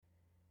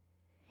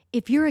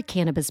If you're a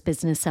cannabis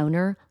business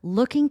owner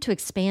looking to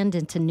expand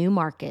into new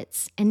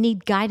markets and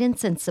need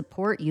guidance and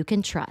support you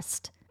can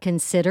trust,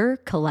 consider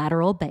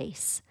Collateral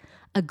Base,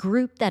 a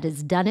group that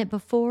has done it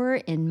before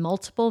in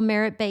multiple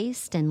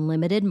merit-based and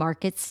limited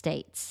market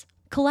states.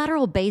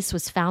 Collateral Base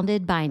was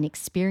founded by an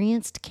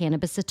experienced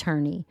cannabis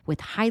attorney with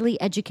highly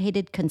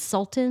educated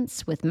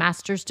consultants with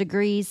master's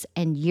degrees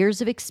and years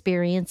of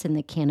experience in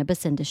the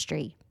cannabis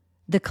industry.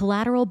 The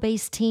Collateral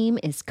Base team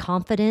is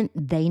confident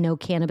they know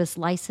cannabis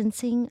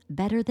licensing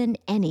better than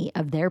any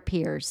of their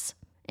peers.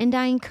 And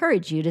I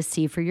encourage you to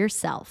see for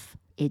yourself.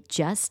 It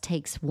just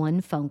takes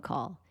one phone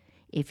call.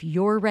 If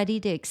you're ready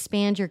to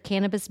expand your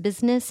cannabis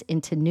business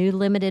into new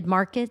limited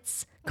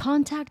markets,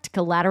 contact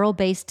Collateral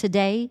Base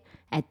today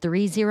at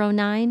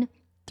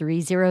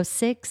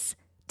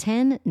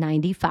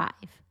 309-306-1095.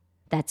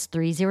 That's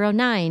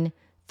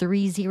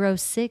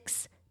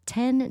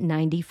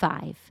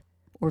 309-306-1095.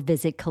 Or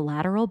visit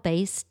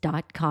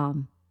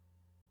collateralbase.com.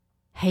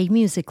 Hey,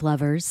 music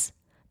lovers.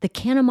 The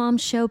Canna Mom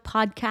Show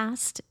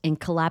podcast, in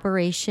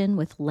collaboration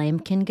with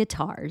Lambkin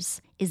Guitars,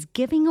 is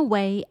giving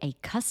away a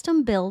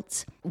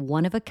custom-built,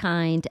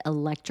 one-of-a-kind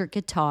electric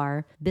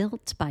guitar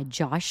built by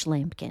Josh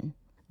Lambkin.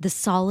 The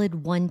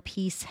solid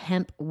one-piece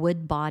hemp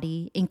wood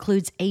body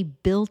includes a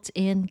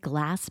built-in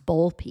glass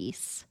bowl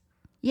piece.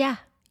 Yeah,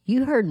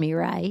 you heard me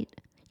right.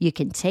 You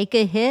can take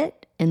a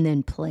hit and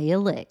then play a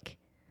lick.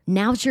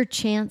 Now's your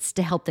chance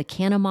to help the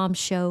Canna Mom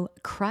Show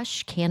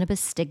crush cannabis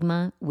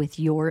stigma with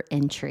your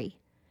entry.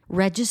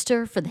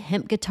 Register for the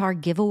hemp guitar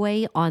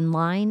giveaway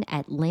online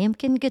at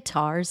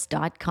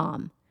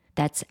lambkinguitars.com.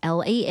 That's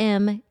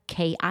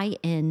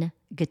LAMKIN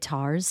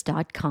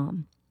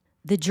guitars.com.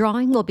 The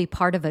drawing will be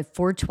part of a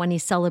 420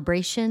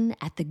 celebration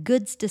at the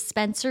Goods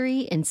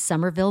Dispensary in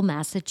Somerville,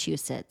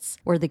 Massachusetts,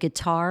 where the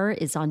guitar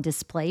is on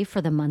display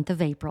for the month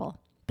of April.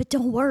 But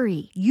don't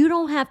worry, you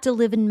don't have to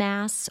live in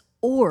Mass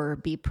or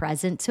be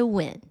present to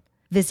win.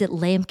 Visit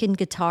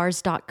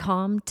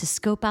lambkinguitars.com to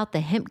scope out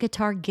the hemp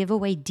guitar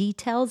giveaway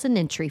details and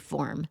entry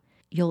form.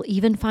 You'll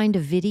even find a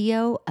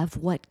video of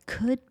what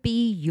could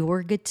be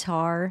your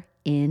guitar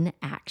in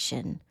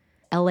action.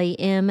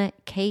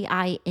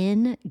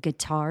 LAMKIN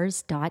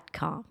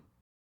guitars.com.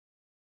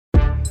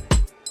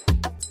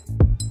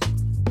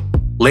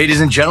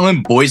 Ladies and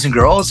gentlemen, boys and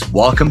girls,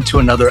 welcome to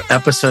another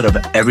episode of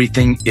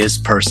Everything is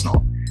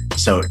Personal.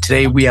 So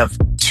today we have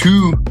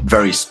two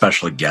very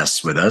special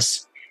guests with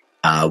us.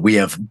 We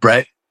have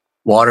Brett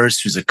Waters,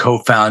 who's a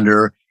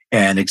co-founder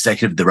and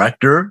executive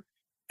director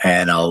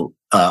of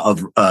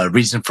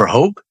Reason for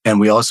Hope. And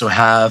we also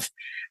have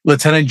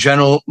Lieutenant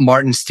General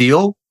Martin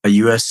Steele, a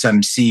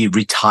USMC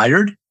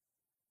retired.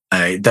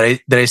 Did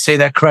I say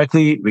that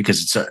correctly?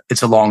 Because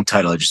it's a long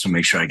title. I just want to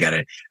make sure I got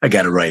it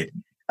right.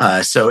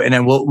 And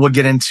then we'll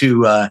get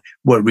into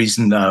what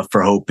Reason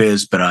for Hope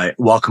is. But I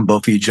welcome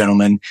both of you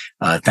gentlemen.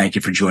 Thank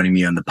you for joining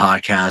me on the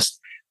podcast.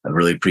 I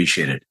really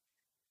appreciate it.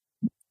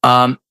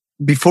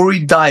 Before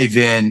we dive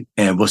in,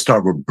 and we'll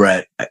start with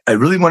Brett, I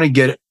really want to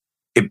get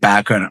a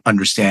background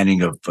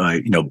understanding of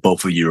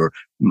both of your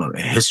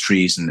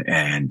histories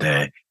and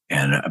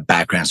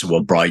backgrounds of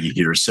what brought you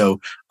here. So,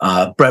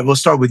 Brett, we'll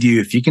start with you.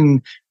 If you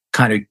can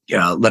kind of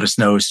let us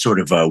know sort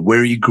of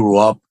where you grew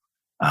up.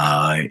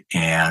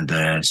 And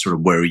sort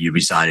of where you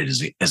resided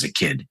as a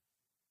kid.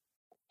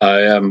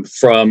 I am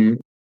from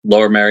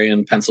Lower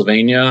Merion,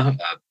 Pennsylvania.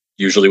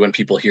 Usually when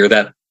people hear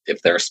that,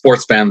 if they're a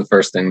sports fan, the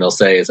first thing they'll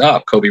say is,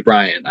 "Oh, Kobe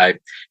Bryant." I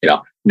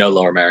know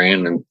Lower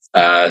Merion and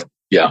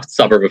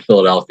suburb of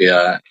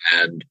Philadelphia,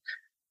 and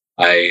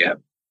I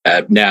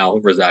now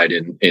reside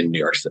in New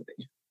York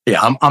City.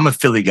 Yeah, I'm a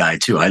Philly guy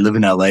too. I live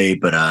in LA,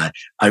 but I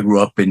grew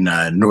up in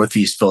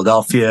Northeast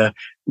Philadelphia.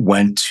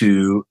 Went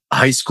to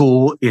high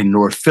school in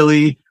North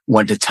Philly,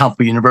 went to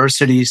Temple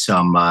University. So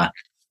I'm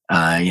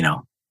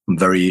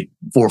very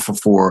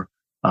 4-for-4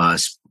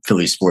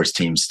 Philly sports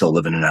team, still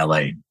living in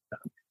LA.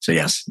 So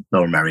yes,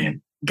 Lower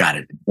Merion. Got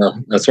it. Well,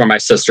 that's where my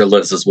sister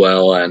lives as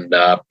well. And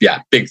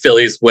big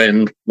Phillies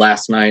win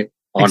last night.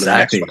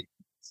 Exactly.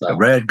 So.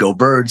 Red, go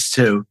Birds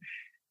too.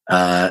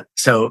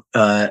 General,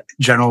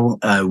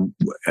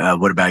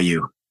 what about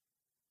you?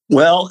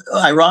 Well,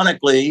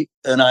 ironically,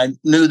 and I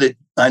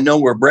know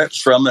where Brett's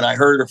from, and I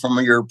heard from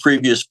your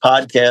previous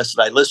podcast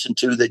that I listened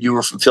to that you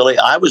were from Philly.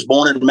 I was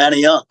born in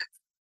Manayunk,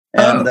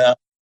 and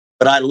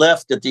but I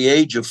left at the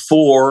age of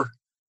 4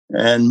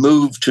 and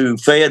moved to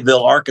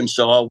Fayetteville,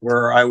 Arkansas,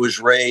 where I was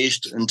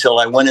raised until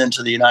I went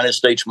into the United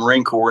States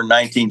Marine Corps in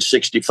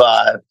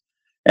 1965,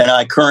 and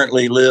I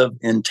currently live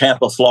in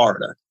Tampa,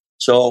 Florida.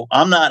 So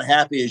I'm not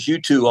happy as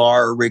you two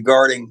are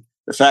regarding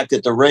the fact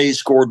that the Rays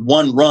scored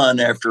 1 run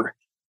after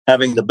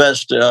having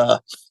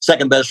the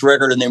second best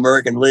record in the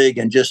American League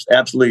and just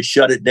absolutely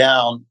shut it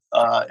down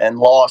and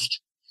lost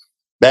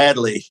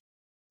badly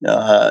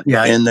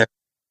in their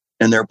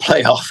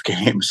playoff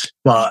games.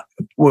 Well,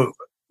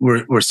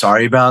 we're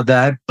sorry about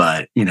that,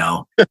 but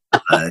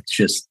it's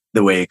just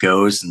the way it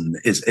goes, and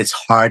it's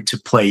hard to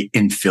play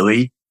in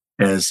Philly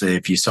as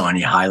if you saw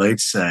any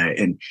highlights.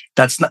 And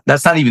that's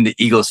not even the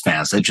Eagles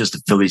fans. That's just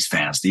the Phillies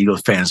fans. The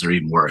Eagles fans are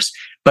even worse.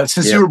 But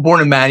since you were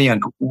born in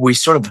Manayunk, we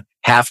sort of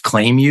half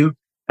claim you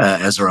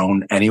as our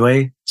own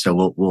anyway.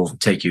 So we'll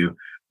take you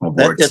on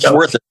board. It's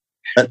worth it.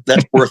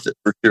 That's worth it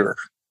for sure.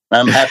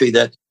 I'm happy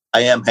that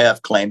I am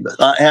half claimed.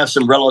 I have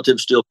some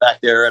relatives still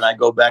back there, and I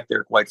go back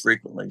there quite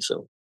frequently.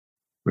 So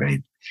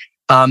great.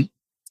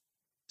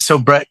 So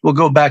Brett, we'll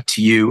go back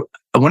to you.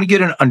 I want to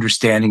get an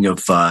understanding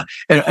of,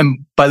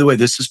 and by the way,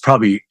 this is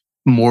probably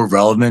more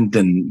relevant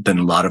than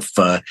a lot of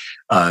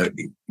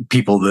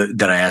people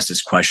that I asked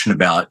this question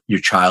about your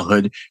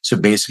childhood. So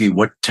basically,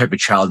 what type of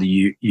child do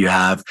you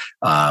have?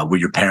 Were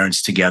your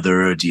parents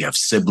together? Do you have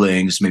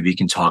siblings? Maybe you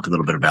can talk a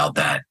little bit about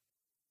that.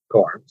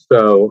 Sure.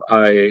 So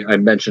I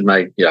mentioned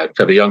I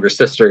have a younger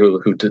sister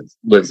who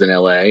lives in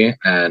LA,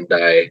 and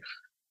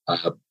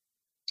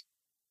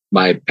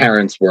my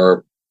parents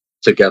were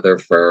together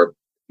for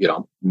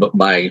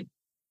my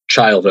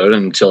childhood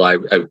until I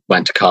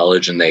went to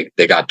college, and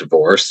they got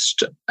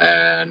divorced.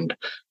 And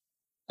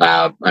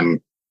I'm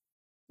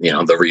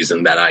the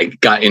reason that I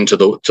got into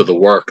the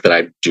work that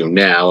I do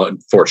now,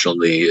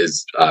 unfortunately,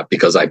 is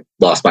because I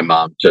lost my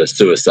mom to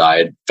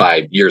suicide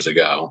 5 years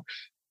ago.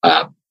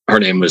 Her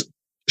name was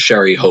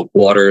Sherry Hope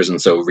Waters,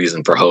 and so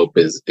Reason for Hope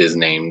is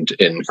named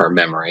in her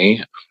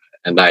memory.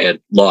 And I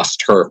had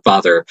lost her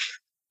father,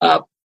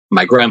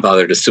 my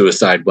grandfather, to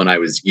suicide when I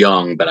was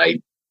young, but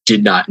I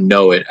did not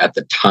know it at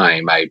the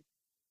time. My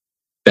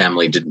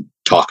family didn't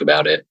talk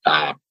about it.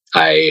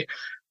 I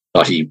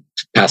thought he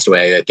passed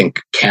away. I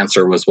think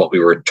cancer was what we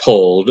were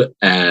told,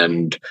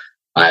 and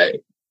I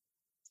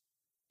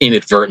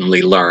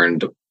inadvertently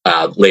learned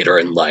later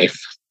in life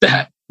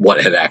that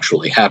what had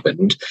actually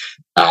happened,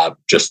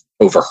 just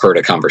overheard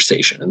a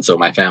conversation. And so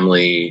my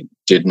family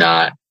did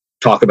not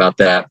talk about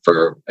that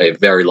for a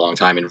very long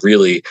time. And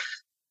really,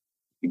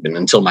 even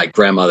until my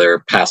grandmother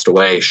passed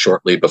away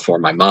shortly before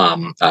my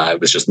mom, it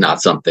was just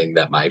not something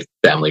that my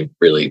family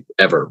really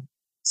ever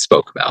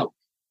spoke about.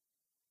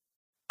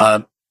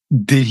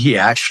 Did he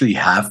actually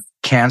have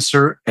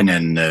cancer? And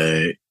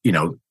then,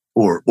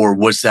 or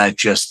was that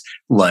just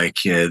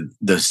like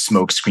the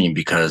smoke screen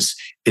because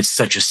it's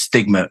such a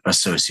stigma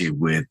associated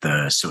with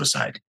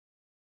suicide?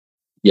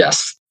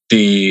 Yes,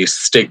 the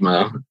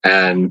stigma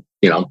and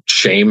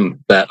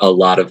shame that a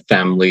lot of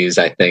families,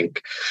 I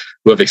think,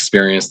 who have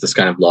experienced this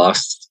kind of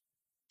loss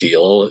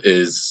deal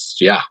is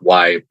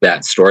why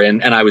that story.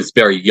 And I was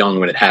very young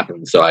when it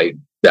happened, so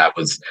that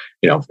was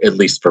at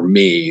least for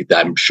me,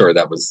 that I'm sure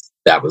that was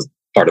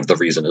part of the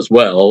reason as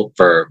well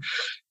for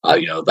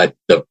that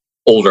the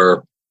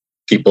older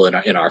people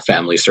in our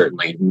family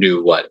certainly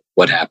knew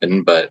what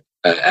happened, but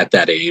at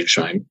that age,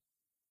 my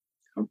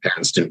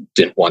parents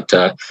didn't want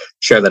to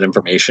share that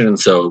information, and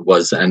so it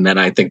was. And then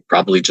I think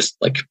probably just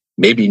like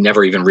maybe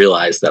never even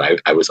realized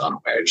that I was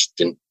unaware. I just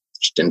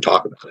didn't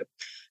talk about it.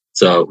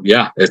 So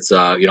it's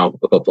a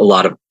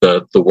lot of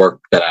the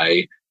work that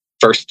I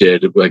first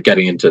did,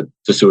 getting into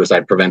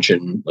suicide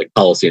prevention, like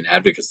policy and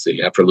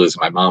advocacy after losing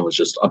my mom, was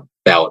just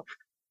about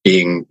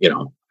being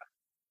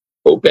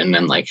open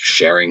and like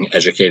sharing,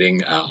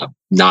 educating,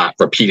 not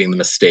repeating the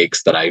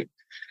mistakes that I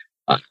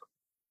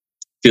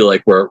feel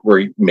like were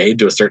made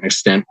to a certain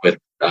extent with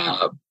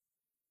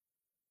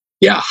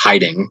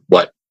hiding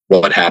what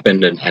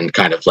happened and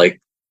kind of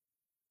like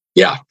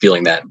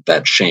feeling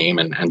that shame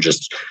and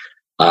just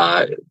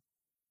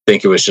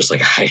think it was just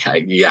like I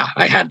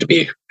had to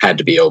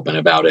be open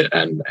about it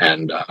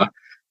and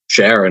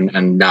share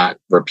and not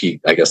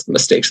repeat, I guess, the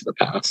mistakes of the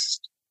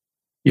past.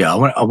 Yeah,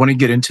 I want to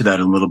get into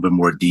that in a little bit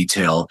more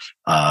detail,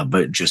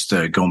 but just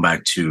going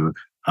back to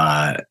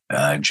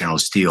General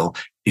Steele,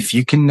 if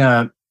you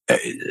can,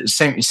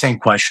 same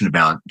question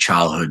about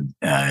childhood,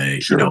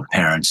 Sure.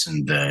 Parents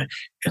and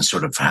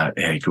sort of how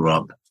you grew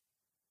up.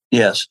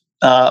 Yes.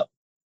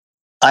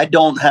 I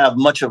don't have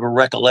much of a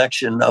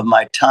recollection of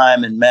my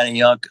time in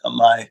Manayunk.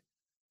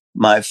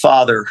 My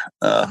father,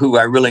 who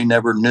I really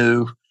never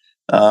knew,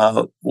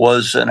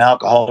 was an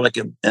alcoholic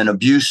and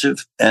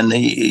abusive, and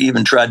he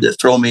even tried to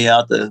throw me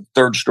out the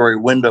third-story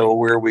window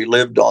where we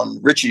lived on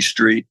Ritchie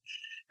Street.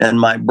 And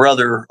my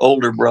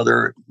older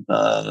brother,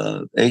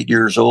 8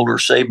 years older,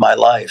 saved my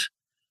life,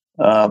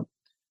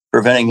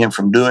 preventing him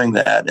from doing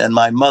that. And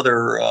my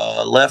mother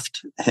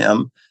left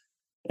him,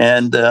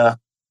 and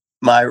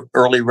my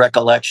early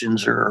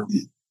recollections are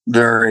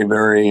very,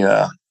 very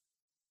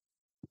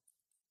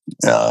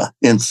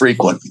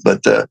infrequent.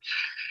 But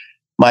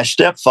my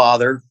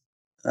stepfather,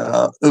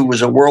 who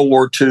was a World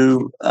War II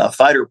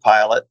fighter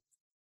pilot,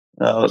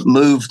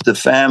 moved the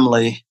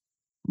family,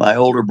 my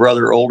older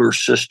brother, older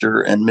sister,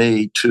 and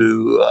me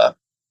to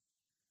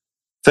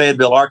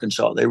Fayetteville,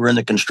 Arkansas. They were in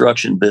the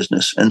construction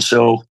business. And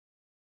so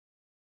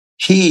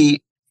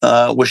he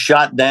was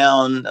shot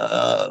down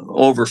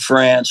over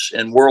France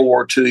in World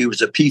War II. He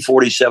was a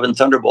P-47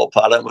 Thunderbolt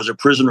pilot, was a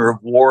prisoner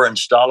of war in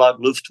Stalag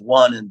Luft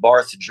 1 in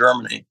Barth,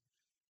 Germany,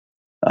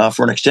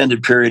 for an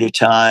extended period of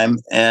time,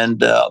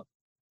 and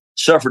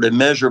suffered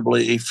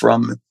immeasurably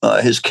from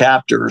his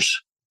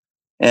captors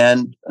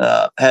and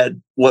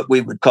had what we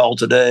would call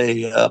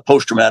today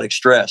post-traumatic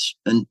stress.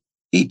 And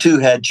he too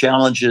had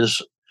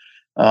challenges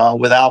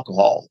with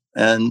alcohol,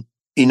 and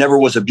he never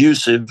was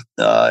abusive.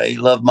 He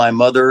loved my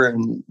mother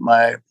and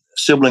my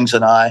siblings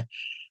and I,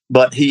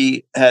 but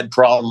he had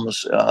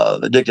problems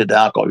addicted to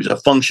alcohol. He was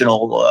a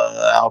functional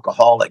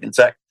alcoholic. In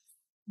fact,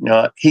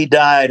 he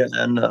died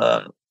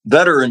on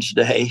Veterans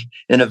Day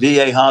in a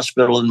VA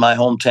hospital in my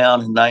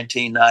hometown in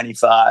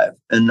 1995.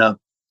 And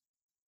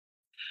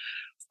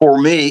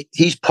for me,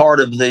 he's part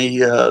of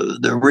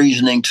the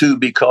reasoning too,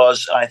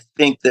 because I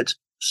think that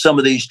some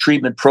of these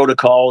treatment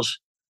protocols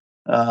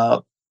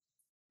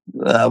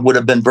would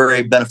have been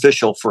very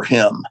beneficial for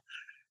him.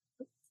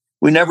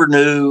 We never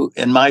knew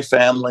in my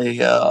family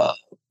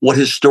what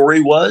his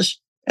story was,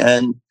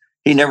 and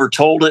he never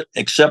told it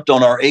except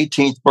on our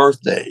 18th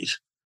birthdays.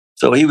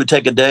 So he would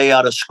take a day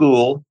out of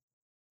school,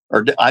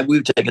 or we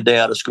would take a day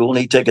out of school, and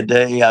he'd take a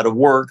day out of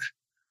work.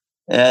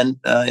 And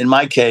in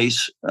my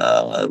case,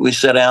 we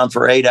sat down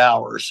for 8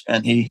 hours,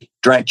 and he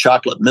drank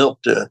chocolate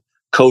milk to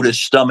coat his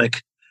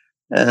stomach,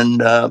 and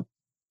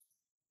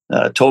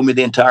told me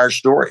the entire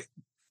story.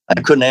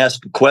 I couldn't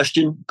ask a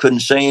question, couldn't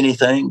say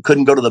anything,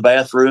 couldn't go to the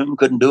bathroom,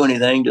 couldn't do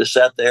anything, just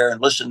sat there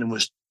and listened and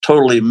was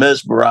totally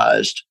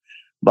mesmerized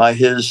by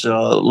his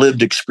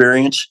lived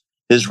experience,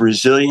 his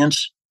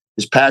resilience,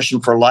 his passion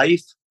for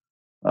life,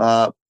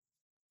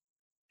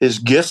 his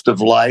gift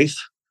of life.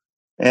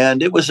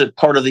 And it was a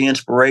part of the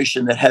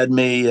inspiration that had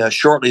me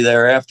shortly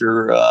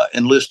thereafter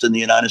enlist in the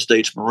United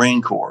States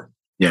Marine Corps.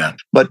 Yeah.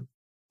 But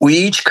we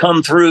each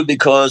come through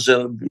because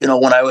of,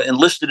 when I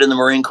enlisted in the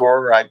Marine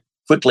Corps, I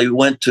quickly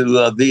went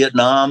to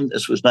Vietnam.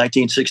 This was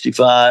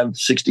 1965,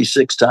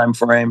 66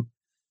 timeframe.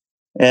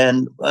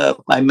 And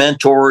my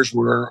mentors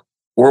were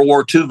World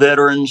War II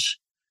veterans,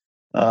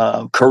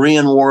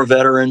 Korean War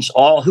veterans,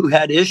 all who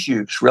had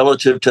issues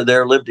relative to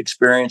their lived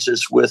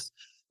experiences with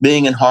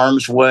being in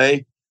harm's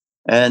way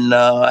and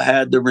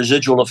had the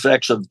residual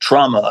effects of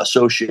trauma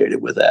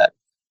associated with that.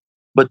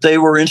 But they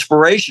were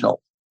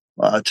inspirational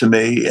to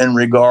me in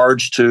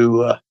regards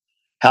to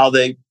how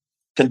they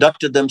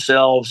conducted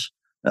themselves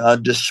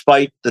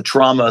despite the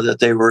trauma that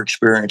they were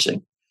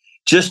experiencing.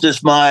 Just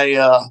as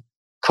my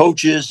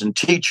coaches and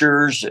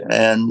teachers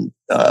and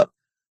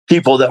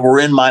people that were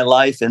in my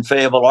life in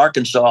Fayetteville,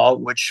 Arkansas,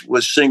 which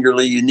was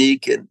singularly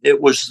unique. And it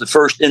was the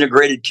first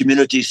integrated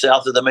community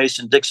south of the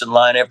Mason-Dixon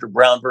line after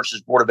Brown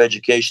versus Board of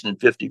Education in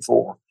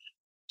 54.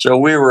 So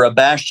we were a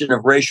bastion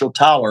of racial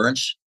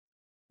tolerance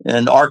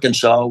in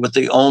Arkansas with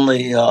the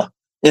only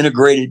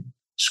integrated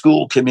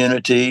school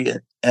community.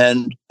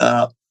 And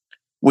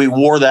we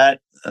wore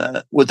that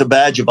with a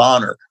badge of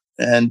honor.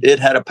 And it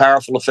had a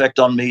powerful effect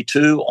on me,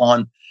 too,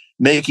 on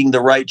making the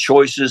right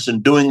choices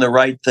and doing the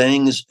right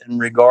things in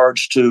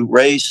regards to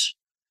race,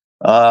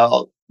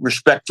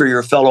 respect for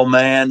your fellow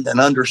man,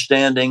 and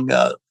understanding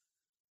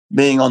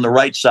being on the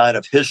right side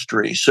of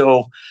history.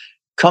 So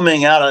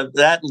coming out of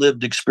that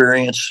lived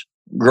experience,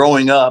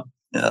 growing up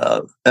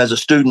as a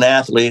student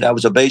athlete, I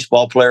was a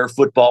baseball player,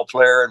 football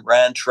player, and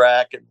ran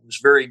track, and was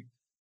very,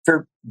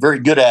 very, very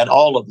good at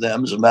all of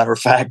them, as a matter of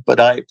fact. But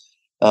I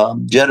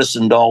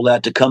jettisoned all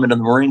that to come into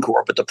the Marine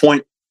Corps. But the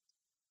point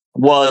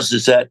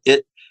is that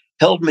it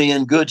held me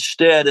in good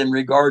stead in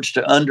regards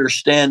to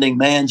understanding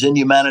man's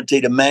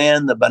inhumanity to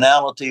man, the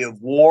banality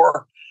of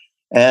war,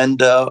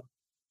 and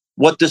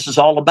what this is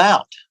all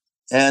about.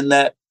 And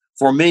that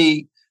for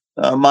me,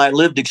 my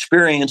lived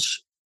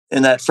experience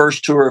in that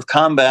first tour of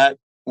combat,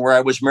 where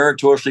I was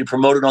meritoriously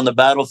promoted on the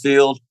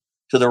battlefield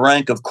to the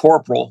rank of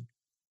corporal,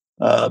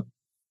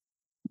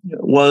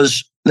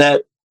 was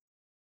that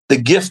the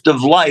gift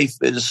of life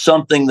is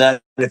something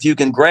that if you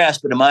can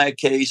grasp it, in my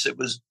case, it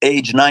was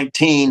age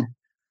 19,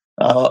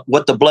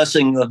 what the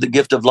blessing of the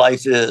gift of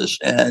life is.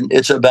 And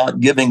it's about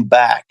giving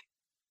back.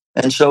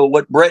 And so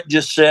what Brett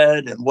just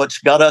said and what's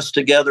got us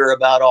together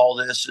about all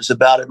this is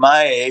about, at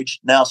my age,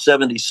 now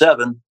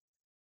 77,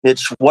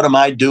 it's what am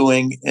I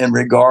doing in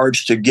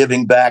regards to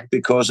giving back,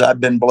 because I've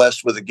been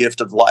blessed with a gift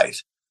of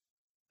life.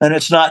 And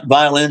it's not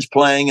violins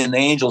playing and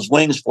angels'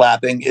 wings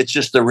flapping. It's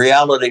just the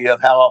reality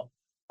of how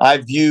I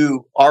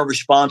view our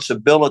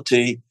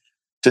responsibility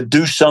to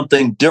do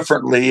something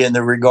differently in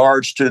the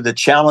regards to the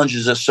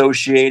challenges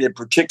associated,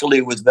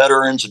 particularly with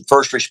veterans and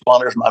first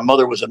responders. My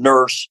mother was a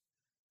nurse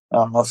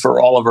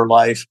for all of her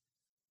life,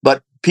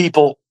 but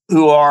people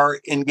who are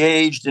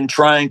engaged in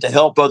trying to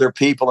help other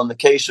people. In the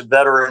case of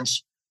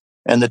veterans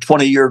and the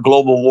 20-year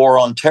global war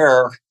on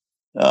terror,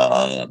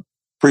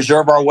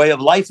 preserve our way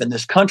of life in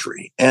this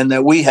country, and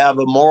that we have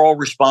a moral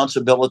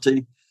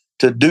responsibility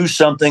to do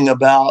something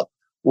about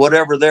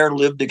whatever their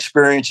lived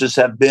experiences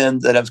have been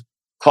that have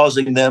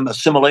causing them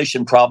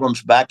assimilation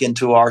problems back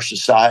into our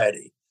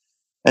society.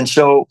 And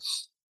so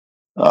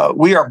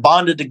we are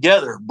bonded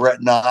together, Brett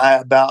and I,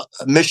 about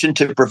a mission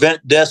to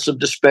prevent deaths of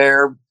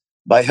despair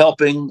by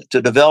helping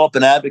to develop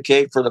and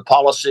advocate for the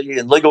policy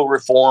and legal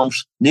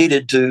reforms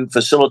needed to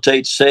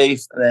facilitate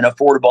safe and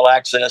affordable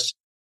access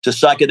to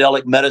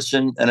psychedelic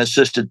medicine and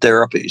assisted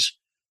therapies.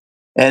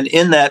 And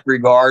in that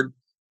regard,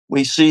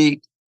 we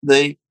see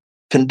the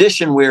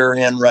condition we're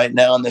in right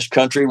now in this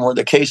country, where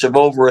the case of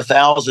over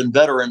 1,000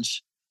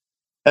 veterans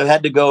have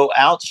had to go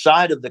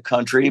outside of the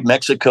country,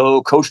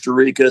 Mexico, Costa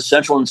Rica,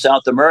 Central and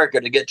South America,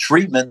 to get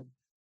treatment,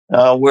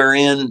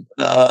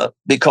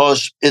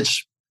 because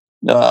it's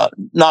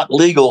not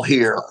legal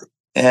here.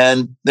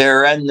 And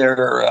they're in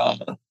their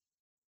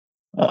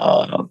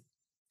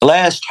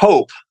last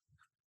hope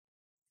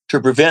to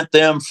prevent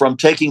them from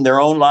taking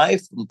their own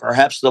life and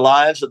perhaps the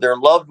lives of their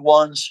loved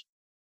ones.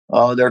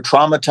 They're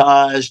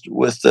traumatized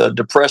with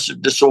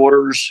depressive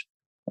disorders,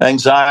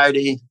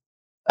 anxiety,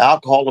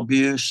 alcohol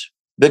abuse,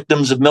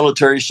 victims of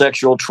military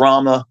sexual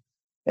trauma,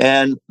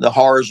 and the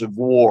horrors of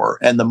war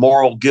and the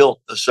moral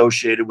guilt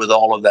associated with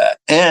all of that,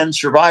 and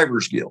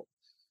survivor's guilt.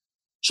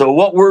 So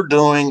what we're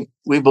doing,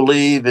 we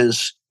believe,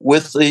 is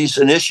with these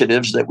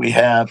initiatives that we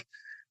have,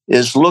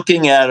 is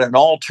looking at an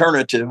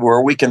alternative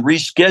where we can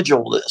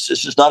reschedule this.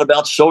 This is not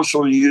about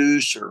social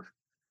use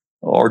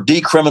or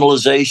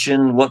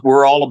decriminalization. What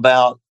we're all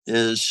about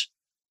is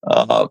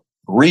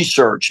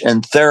research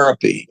and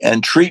therapy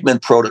and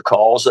treatment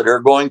protocols that are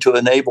going to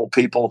enable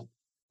people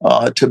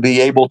to be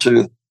able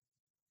to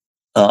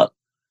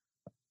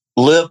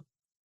live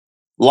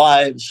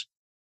lives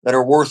that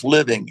are worth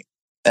living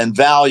and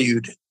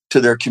valued to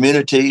their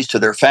communities, to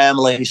their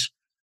families,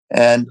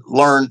 and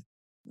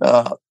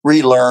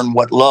relearn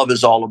what love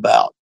is all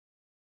about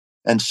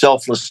and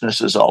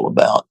selflessness is all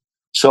about.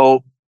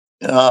 So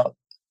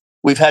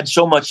we've had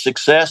so much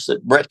success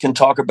that Brett can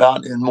talk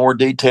about in more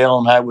detail,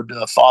 and I would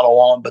follow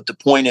on. But the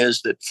point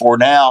is that for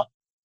now,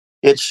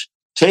 it's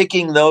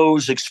taking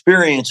those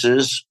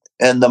experiences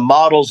and the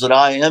models that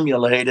I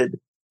emulated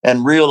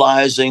and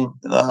realizing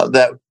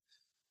that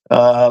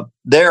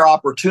their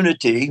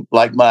opportunity,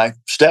 like my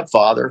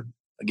stepfather,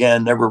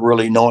 again, never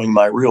really knowing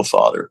my real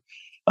father,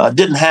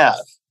 didn't have.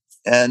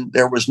 And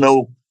there was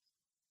no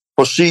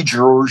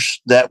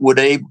procedures that would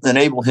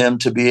enable him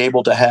to be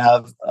able to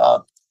have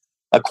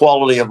a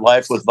quality of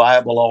life with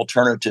viable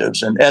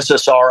alternatives. And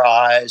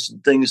SSRIs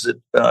and things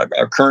that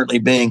are currently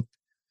being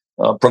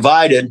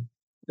provided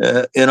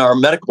in our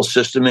medical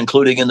system,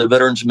 including in the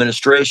Veterans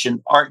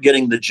Administration, aren't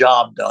getting the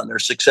job done. Their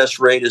success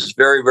rate is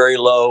very, very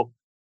low.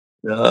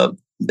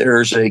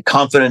 There's a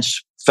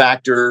confidence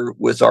factor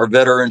with our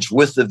veterans,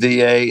 with the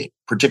VA,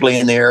 particularly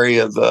in the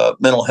area of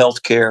mental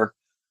health care.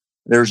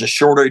 There's a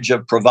shortage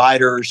of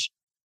providers,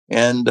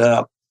 and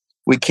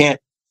we can't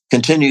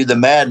continue the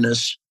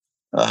madness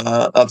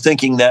of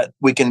thinking that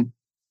we can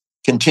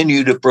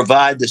continue to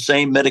provide the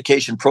same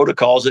medication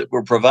protocols that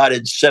were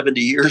provided 70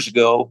 years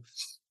ago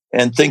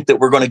and think that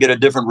we're going to get a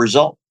different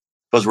result,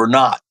 because we're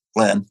not,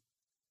 Glenn.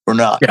 We're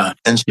not. Yeah,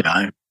 and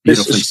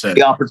beautifully said.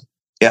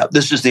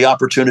 This is the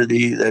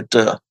opportunity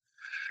that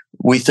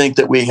we think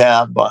that we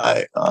have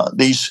by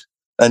these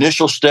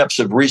initial steps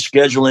of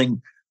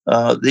rescheduling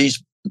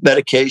these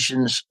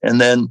medications, and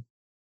then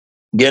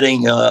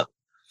getting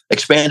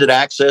expanded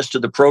access to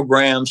the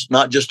programs,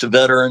 not just to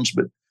veterans,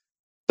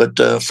 but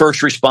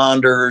first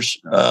responders,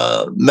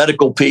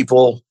 medical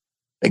people,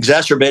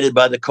 exacerbated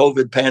by the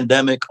COVID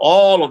pandemic.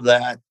 All of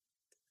that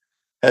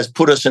has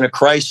put us in a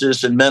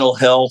crisis in mental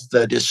health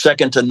that is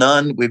second to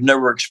none. We've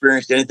never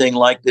experienced anything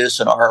like this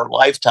in our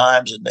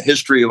lifetimes in the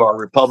history of our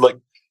republic.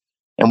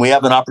 And we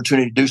have an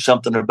opportunity to do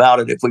something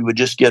about it if we would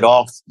just get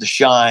off the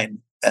shine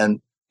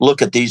and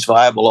look at these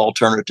viable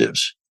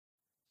alternatives.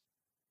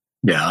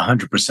 Yeah,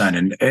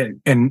 100%.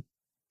 And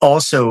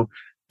also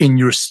in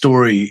your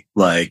story,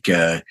 like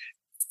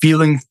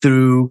feeling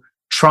through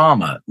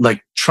trauma,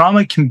 like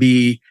trauma can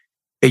be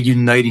a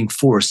uniting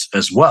force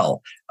as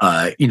well.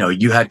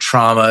 You had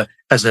trauma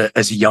as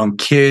a young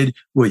kid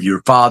with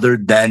your father,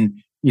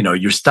 then,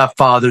 your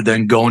stepfather,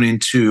 then going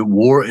into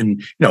war.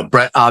 And,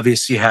 Brett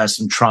obviously has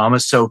some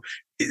trauma. So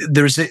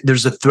there's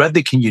a thread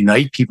that can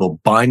unite people,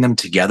 bind them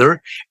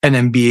together, and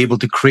then be able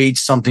to create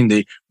something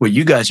that what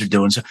you guys are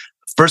doing. So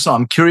first of all,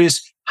 I'm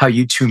curious how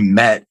you two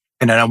met.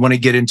 And then I want to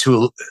get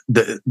into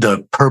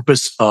the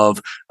purpose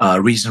of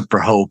Reason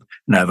for Hope.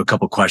 And I have a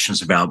couple of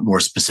questions about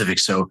more specific.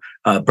 So,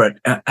 Brett,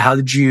 how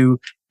did you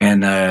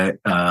and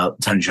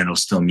Lieutenant General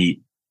Steele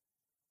meet?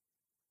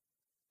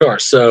 Sure.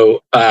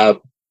 So,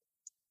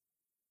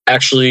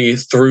 actually,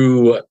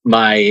 through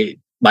my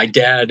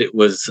dad, it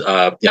was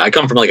I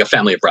come from like a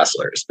family of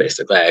wrestlers.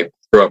 Basically, I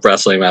grew up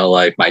wrestling my whole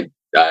life. My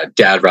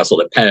dad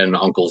wrestled at Penn,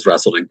 uncles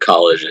wrestled in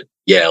college at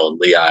Yale and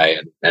Lehigh,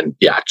 and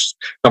just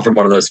come from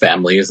one of those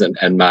families.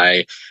 And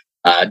my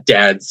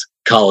dad's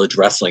college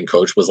wrestling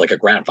coach was like a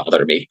grandfather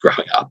to me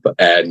growing up,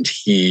 and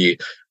he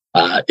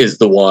is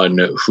the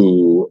one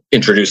who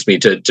introduced me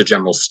to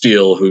General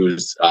Steele,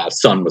 whose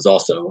son was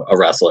also a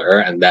wrestler,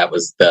 and that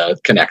was the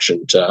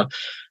connection to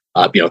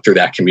through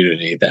that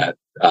community that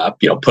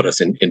put us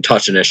in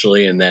touch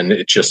initially, and then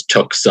it just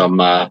took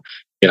some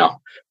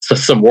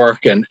some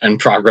work and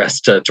progress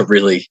to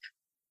really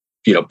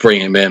bring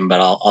him in.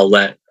 But I'll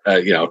let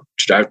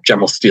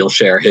General Steele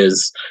share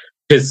his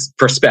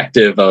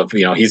perspective of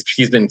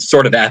he's been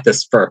sort of at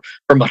this for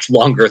much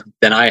longer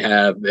than I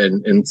have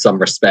in some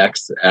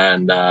respects,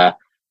 and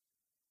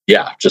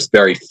just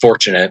very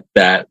fortunate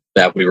that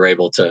we were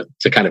able to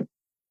kind of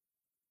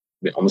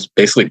almost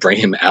basically bring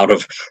him out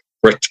of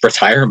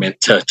retirement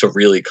to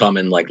really come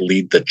and like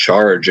lead the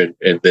charge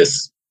in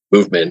this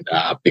movement,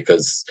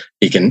 because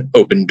he can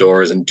open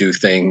doors and do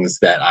things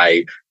that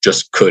I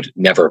just could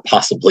never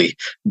possibly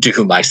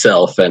do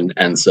myself.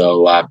 And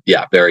so,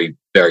 very,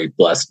 very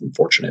blessed and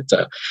fortunate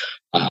to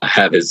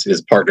have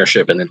his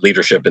partnership and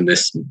leadership in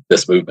this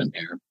movement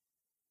here.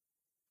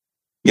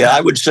 Yeah,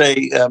 I would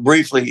say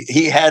briefly,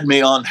 he had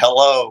me on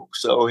hello,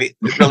 so it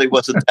really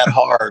wasn't that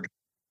hard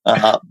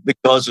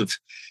because of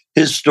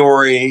his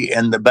story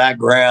and the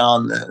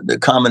background. The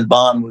common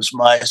bond was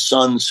my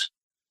son's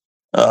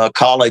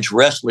college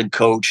wrestling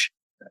coach.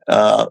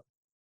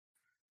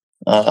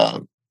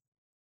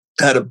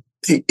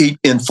 He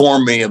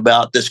informed me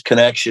about this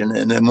connection,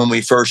 and then when we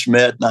first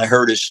met and I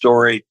heard his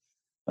story,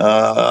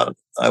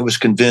 I was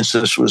convinced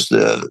this was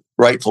the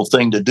rightful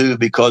thing to do,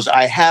 because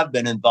I have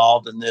been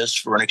involved in this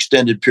for an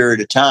extended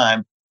period of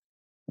time.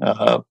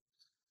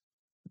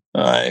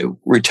 I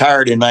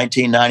retired in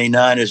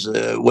 1999 as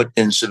what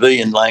in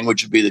civilian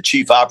language would be the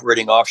chief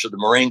operating officer of the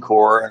Marine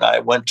Corps, and I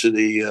went to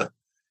be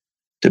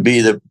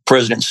the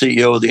president and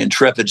CEO of the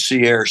Intrepid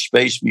Sea Air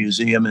Space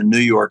Museum in New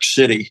York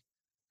City.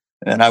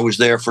 And I was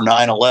there for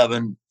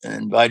 9/11,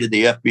 invited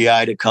the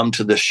FBI to come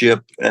to the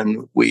ship,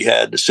 and we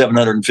had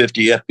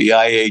 750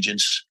 FBI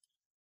agents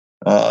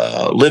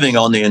living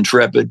on the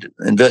Intrepid,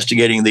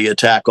 investigating the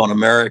attack on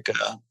America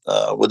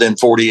within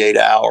 48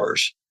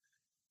 hours.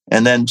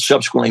 And then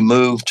subsequently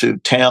moved to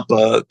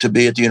Tampa to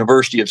be at the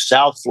University of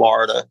South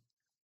Florida,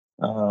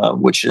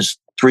 which is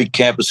 3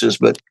 campuses,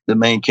 but the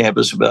main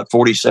campus, about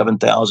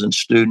 47,000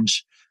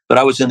 students. But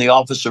I was in the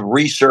Office of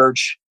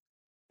Research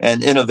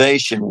and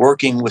Innovation,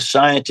 working with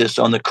scientists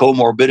on the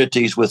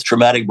comorbidities with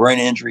traumatic brain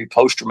injury,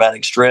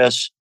 post-traumatic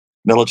stress,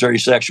 military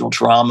sexual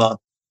trauma,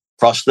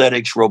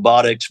 prosthetics,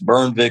 robotics,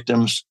 burn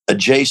victims,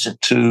 adjacent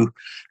to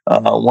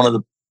one of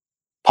the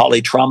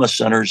polytrauma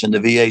centers in the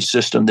VA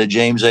system, the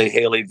James A.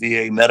 Haley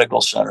VA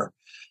Medical Center.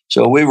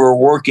 So we were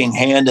working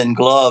hand in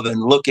glove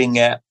and looking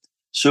at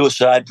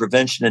suicide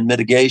prevention and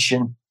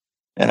mitigation.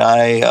 And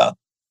I,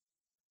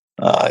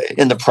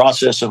 in the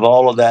process of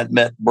all of that,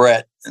 met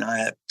Brett, and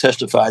I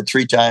testified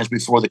 3 times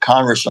before the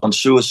Congress on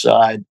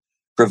suicide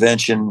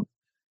prevention,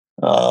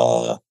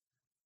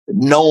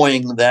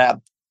 knowing that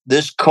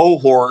this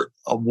cohort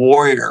of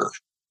warriors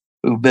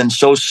who've been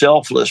so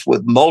selfless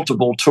with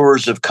multiple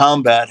tours of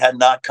combat had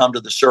not come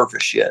to the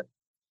surface yet.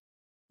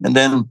 And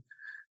then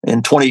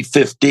in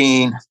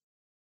 2015,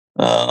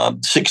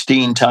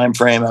 16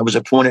 timeframe, I was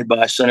appointed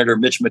by Senator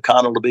Mitch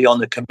McConnell to be on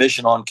the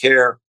Commission on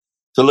Care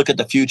to look at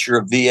the future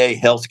of VA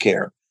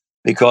healthcare,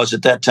 because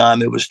at that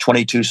time it was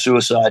 22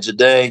 suicides a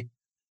day.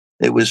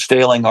 It was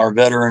failing our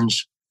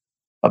veterans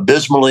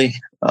abysmally.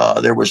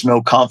 There was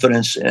no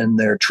confidence in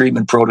their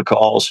treatment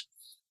protocols.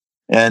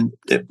 And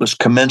it was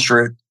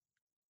commensurate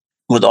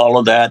with all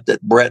of that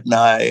Brett and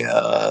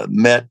I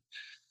met.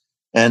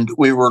 And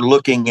we were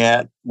looking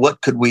at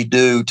what could we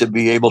do to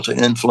be able to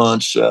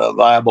influence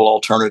viable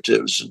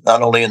alternatives,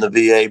 not only in the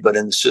VA, but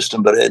in the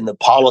system, but in the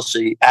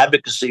policy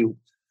advocacy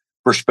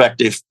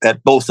perspective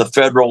at both the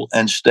federal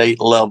and state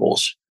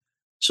levels.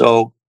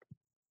 So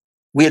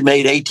we had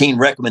made 18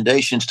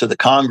 recommendations to the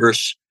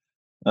Congress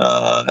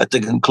at the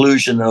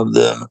conclusion of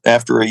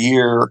after a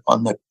year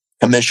on the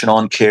Commission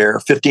on Care.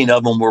 15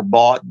 of them were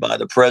bought by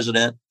the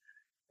president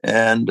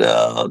and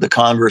the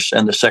Congress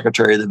and the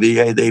Secretary of the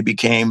VA. They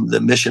became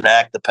the Mission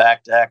Act, the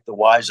PACT Act, the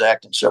WISE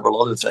Act, and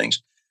several other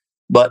things.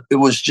 But it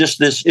was just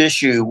this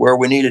issue where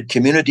we needed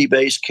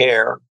community-based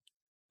care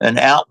and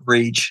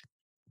outreach,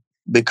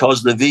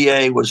 because the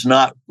VA was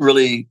not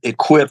really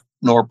equipped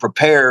nor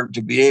prepared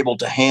to be able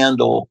to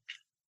handle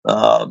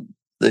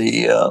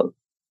the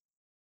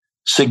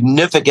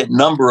significant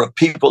number of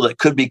people that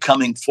could be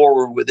coming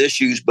forward with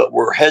issues, but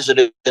were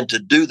hesitant to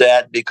do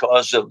that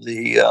because of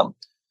the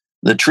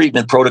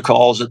treatment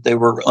protocols that they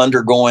were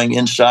undergoing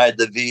inside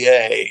the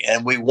VA.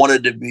 And we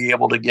wanted to be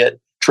able to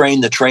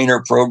train the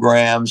trainer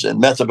programs and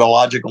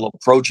methodological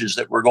approaches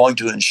that were going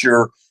to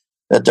ensure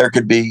that there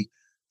could be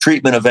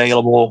treatment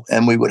available,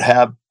 and we would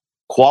have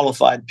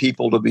qualified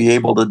people to be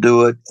able to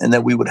do it, and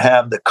that we would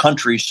have the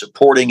country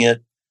supporting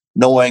it,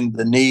 knowing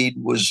the need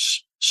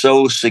was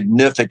so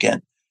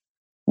significant,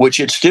 which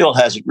it still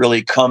hasn't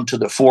really come to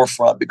the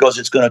forefront, because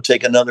it's going to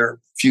take another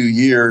few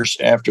years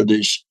after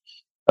these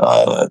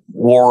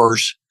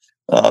wars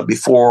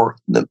before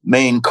the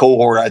main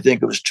cohort. I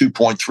think it was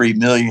 2.3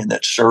 million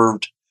that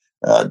served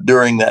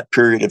during that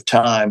period of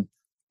time,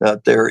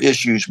 that their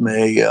issues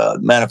may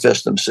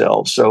manifest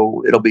themselves.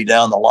 So it'll be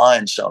down the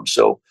line some.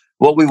 So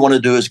what we want to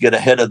do is get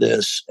ahead of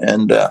this.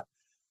 And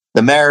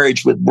the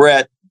marriage with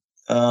Brett,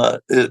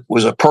 it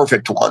was a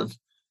perfect one.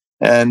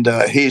 And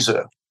he's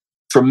a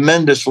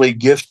tremendously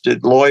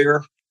gifted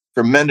lawyer,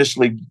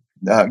 tremendously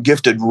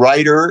gifted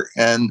writer,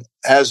 and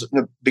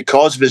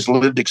because of his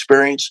lived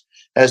experience,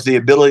 has the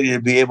ability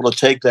to be able to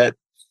take the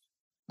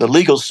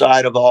legal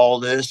side of all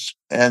this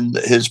and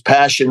his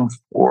passion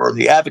for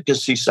the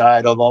advocacy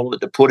side of all of it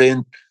to put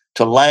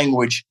into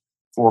language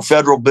for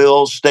federal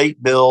bills,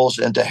 state bills,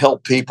 and to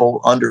help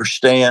people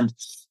understand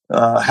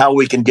how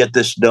we can get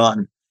this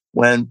done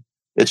when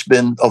it's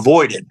been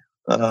avoided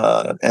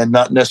and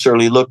not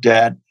necessarily looked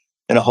at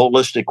in a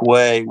holistic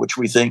way, which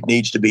we think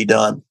needs to be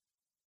done.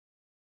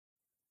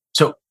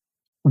 So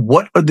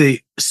what are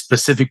the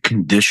specific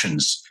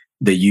conditions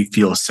that you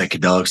feel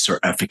psychedelics are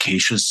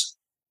efficacious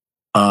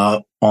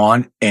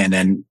on? And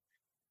then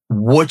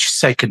which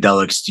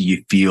psychedelics do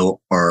you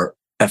feel are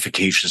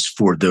efficacious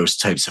for those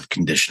types of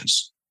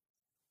conditions?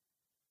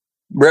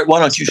 Brett, why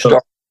don't you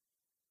start?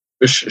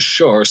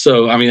 Sure.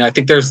 So, I mean, I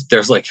think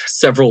there's like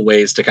several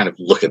ways to kind of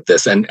look at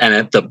this, and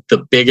at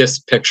the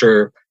biggest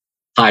picture,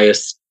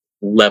 highest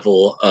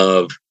level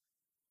of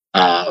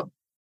kind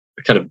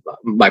of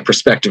my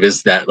perspective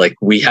is that like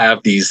we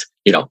have these,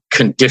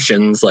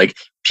 conditions like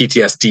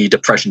PTSD,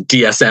 depression,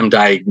 DSM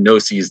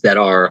diagnoses that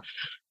are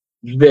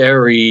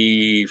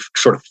very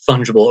sort of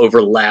fungible,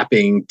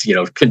 overlapping.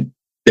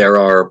 There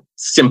are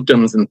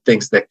symptoms and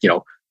things that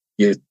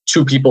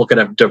two people could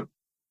have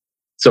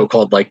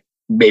so-called like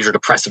major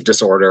depressive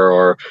disorder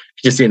or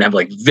PTSD and have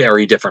like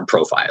very different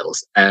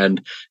profiles.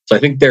 And so I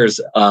think there's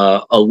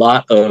a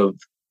lot of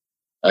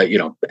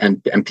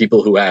and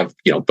people who have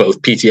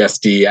both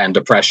PTSD and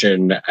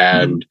depression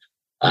and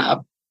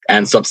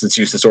substance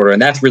use disorder,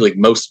 and that's really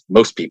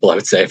most people. I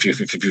would say if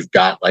you've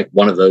got like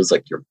one of those,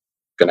 like you're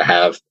going to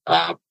have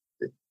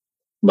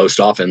most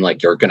often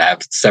like you're going to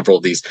have several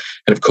of these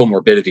kind of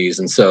comorbidities.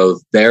 And so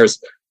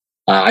there's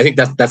I think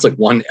that's like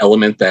one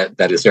element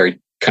that is very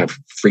kind of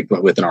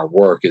frequent within our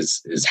work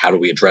is how do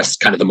we address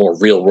kind of the more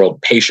real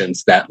world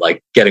patients that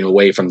like getting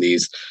away from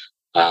these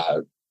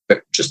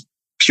just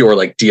pure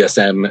like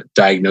DSM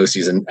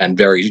diagnoses and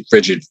very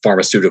rigid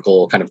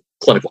pharmaceutical kind of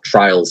clinical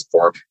trials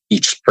for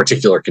each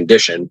particular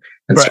condition.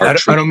 And right.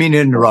 I don't mean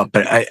to interrupt,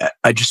 but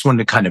I just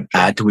wanted to kind of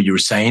add to what you were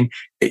saying,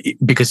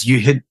 because you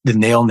hit the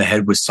nail on the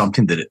head with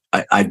something that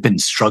I've been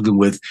struggling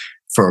with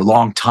for a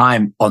long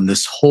time on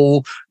this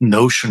whole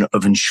notion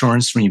of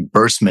insurance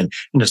reimbursement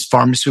and this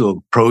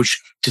pharmaceutical approach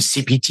to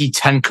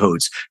CPT-10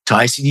 codes, to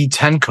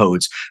ICD-10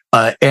 codes.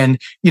 I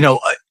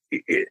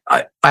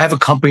have a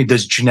company that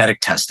does genetic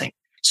testing.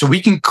 So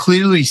we can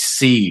clearly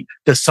see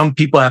that some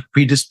people have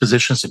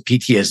predispositions to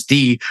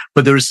PTSD,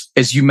 but there's,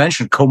 as you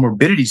mentioned,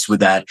 comorbidities with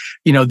that.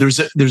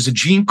 There's a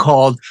gene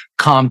called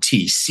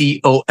COMT,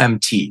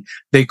 C-O-M-T.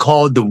 They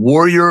call it the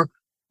warrior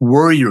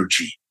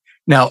gene.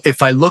 Now,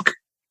 if I look,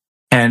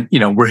 and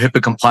we're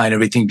HIPAA compliant,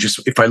 everything.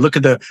 Just if I look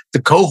at the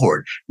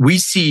cohort, we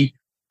see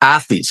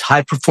athletes,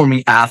 high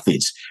performing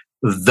athletes,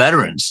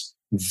 veterans.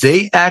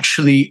 They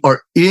actually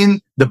are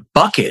in the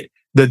bucket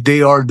that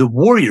they are the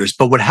warriors.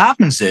 But what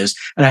happens is,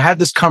 and I had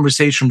this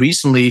conversation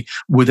recently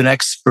with an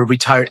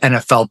retired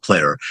NFL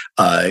player,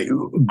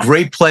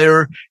 great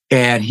player.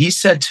 And he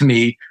said to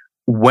me,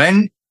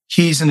 when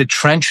he was in the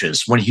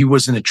trenches,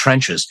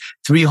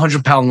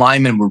 300-pound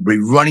linemen would be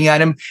running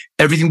at him.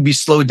 Everything would be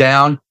slowed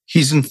down.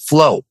 He's in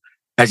flow.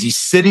 As he's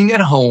sitting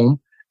at home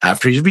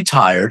after he's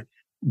retired,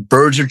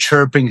 birds are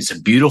chirping. It's a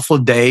beautiful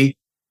day.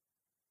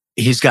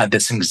 He's got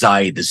this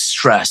anxiety, this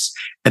stress,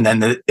 and then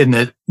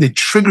the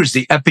triggers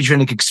the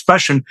epigenetic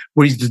expression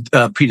where he's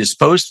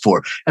predisposed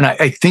for. And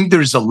I think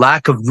there's a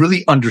lack of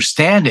really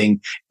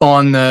understanding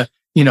on the,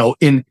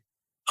 in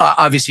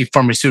obviously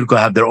pharmaceutical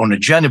have their own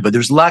agenda, but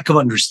there's lack of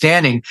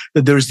understanding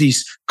that there's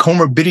these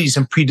comorbidities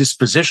and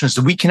predispositions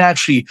that we can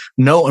actually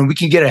know and we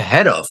can get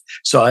ahead of.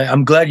 So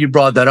I'm glad you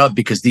brought that up,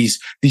 because these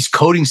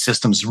coding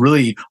systems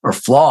really are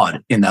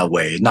flawed in that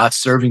way, not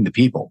serving the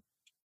people.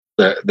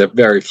 They're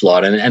very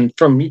flawed. And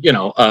from,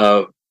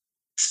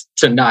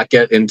 to not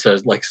get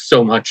into like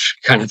so much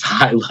kind of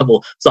high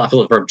level soft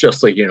level from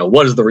just like,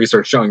 what is the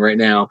research showing right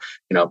now?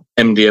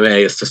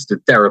 MDMA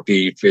assisted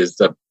therapy is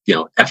the,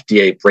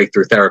 FDA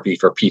breakthrough therapy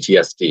for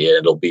PTSD. And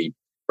it'll be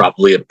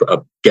probably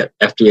get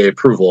FDA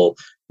approval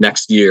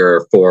next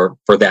year for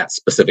that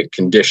specific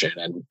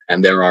condition.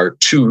 And there are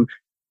two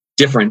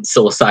different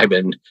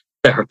psilocybin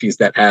therapies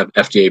that have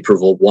FDA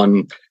approval,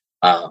 one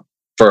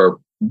for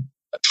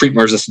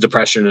treatment-resistant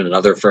depression and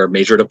another for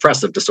major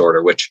depressive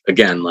disorder, which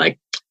again, like,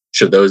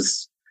 should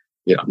those,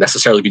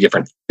 necessarily be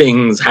different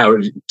things? How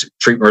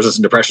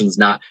treatment-resistant depression is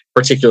not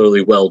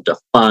particularly well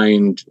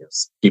defined.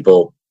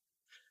 People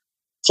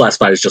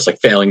classified as just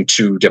like failing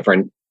two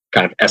different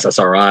kind of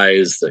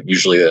SSRIs that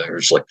usually they're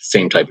just like the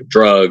same type of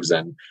drugs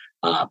and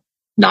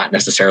not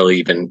necessarily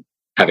even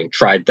having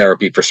tried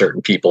therapy for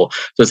certain people.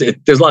 So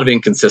there's a lot of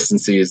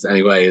inconsistencies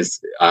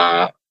anyways.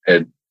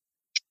 And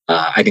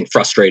I think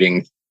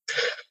frustrating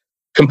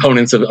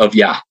components of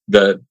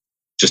the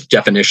just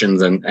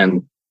definitions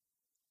and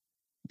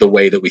the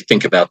way that we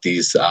think about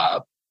these,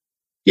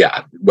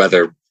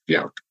 whether,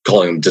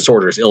 calling them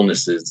disorders,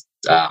 illnesses,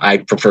 I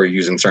prefer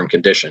using certain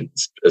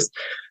conditions,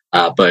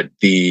 but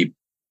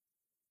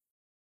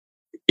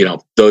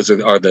those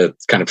are the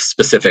kind of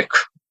specific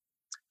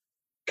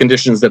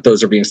conditions that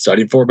those are being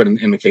studied for. But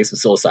in the case of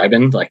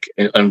psilocybin, like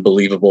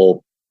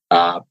unbelievable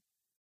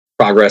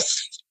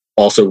progress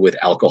also with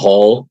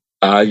alcohol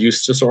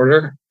use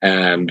disorder,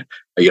 and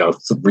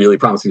some really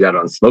promising data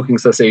on smoking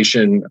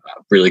cessation,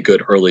 really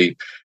good early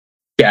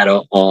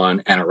data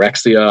on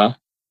anorexia,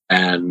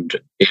 And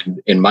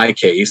in my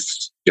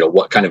case,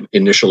 what kind of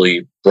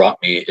initially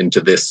brought me into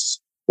this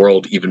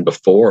world even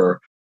before,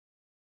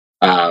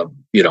 I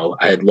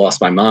had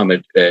lost my mom.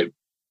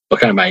 But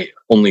kind of my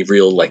only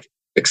real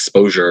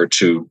exposure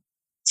to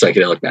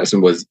psychedelic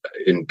medicine was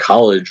in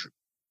college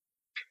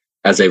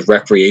as a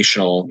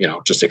recreational,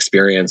 just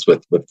experience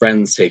with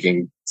friends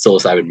taking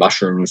psilocybin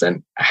mushrooms,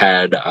 and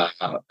had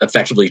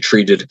effectively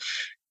treated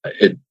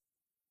an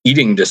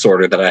eating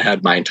disorder that I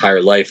had my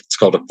entire life. It's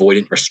called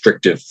avoidant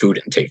restrictive food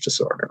intake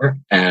disorder,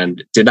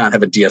 and did not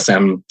have a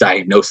DSM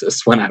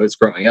diagnosis when I was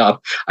growing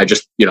up. I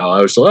just,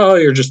 I was like, oh,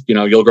 you're just,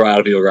 you'll grow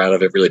out of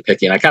it, really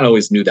picky. And I kind of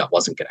always knew that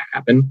wasn't going to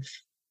happen.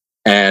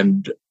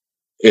 And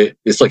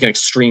it's like an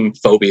extreme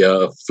phobia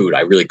of food.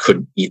 I really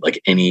couldn't eat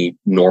any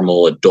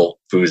normal adult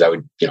foods. I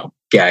would,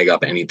 gag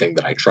up anything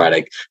that I tried.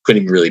 I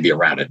couldn't really be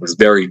around it. It was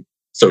very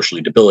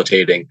socially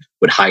debilitating,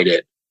 would hide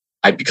it.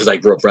 Because I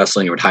grew up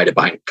wrestling, I would hide it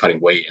behind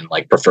cutting weight, and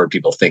preferred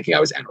people thinking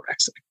I was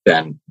anorexic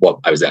than what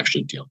I was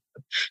actually dealing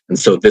with. And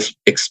so this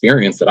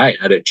experience that I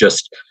had, it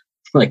just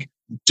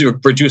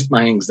reduced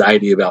my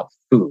anxiety about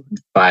food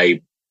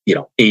by,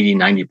 80,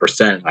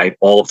 90%.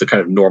 All of the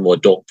kind of normal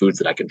adult foods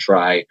that I can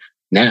try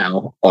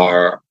now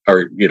are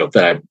that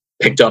I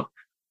picked up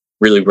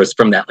really was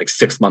from that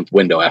 6-month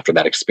window after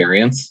that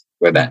experience,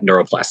 where that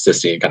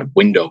neuroplasticity kind of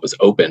window was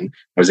open.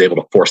 I was able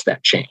to force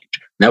that change.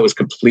 And that was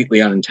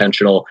completely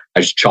unintentional.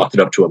 I just chalked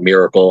it up to a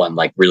miracle and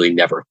really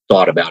never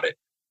thought about it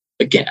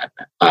again.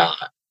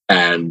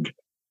 And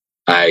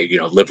I,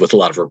 live with a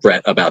lot of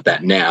regret about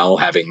that now,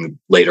 having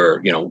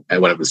later,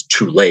 when it was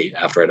too late,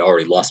 after I'd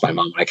already lost my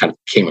mom, I kind of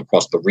came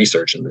across the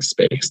research in this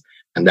space.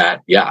 And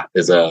that,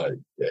 is a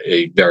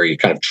very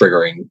kind of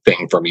triggering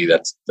thing for me.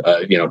 That's,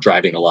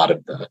 driving a lot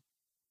of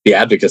the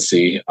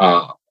advocacy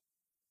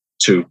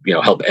to,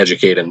 help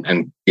educate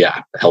and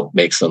help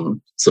make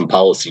some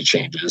policy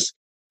changes.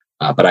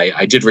 But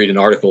I did read an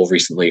article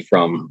recently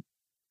from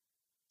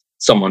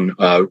someone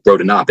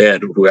wrote an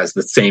op-ed who has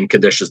the same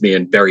condition as me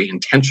and very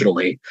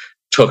intentionally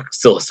took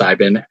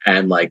psilocybin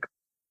and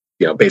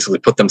basically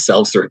put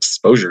themselves through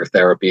exposure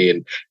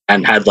therapy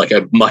and had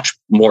a much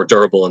more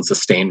durable and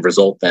sustained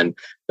result than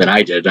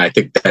I did. And I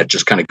think that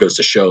just kind of goes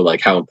to show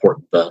how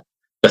important the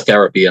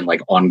therapy and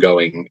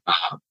ongoing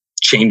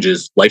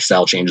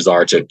lifestyle changes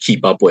are to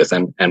keep up with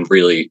and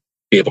really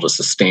be able to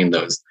sustain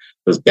those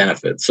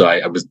benefits. So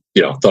I was,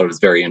 thought it was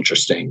very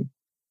interesting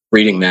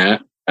reading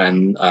that.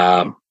 And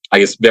I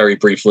guess very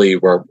briefly,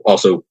 we're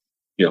also,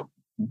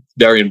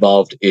 very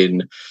involved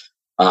in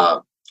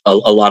a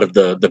lot of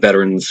the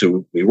veterans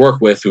who we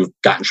work with who've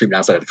gotten treatment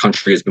outside of the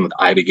country has been with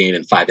ibogaine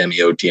and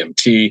 5-MeO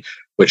DMT,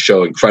 which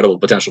show incredible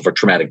potential for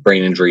traumatic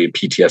brain injury,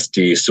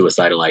 PTSD,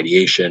 suicidal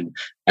ideation,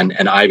 and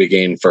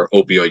ibogaine for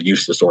opioid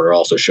use disorder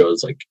also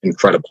shows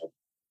incredible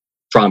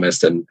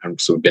promise. And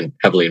so we've been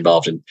heavily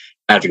involved in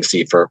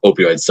advocacy for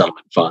opioid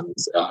settlement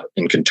funds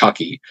in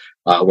Kentucky,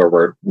 where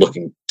we're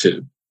looking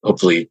to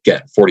hopefully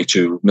get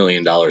 $42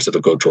 million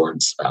that'll go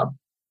towards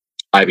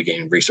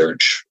ibogaine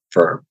research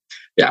for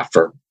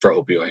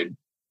opioid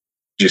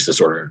use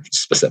disorder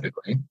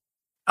specifically.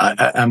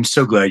 I'm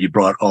so glad you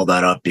brought all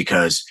that up,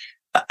 because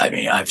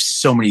I have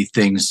so many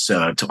things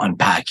to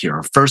unpack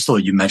here. First of all,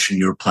 you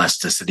mentioned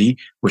neuroplasticity,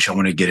 which I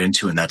want to get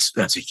into, and that's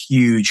a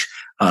huge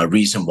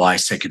reason why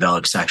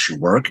psychedelics actually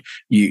work.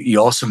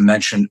 You also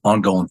mentioned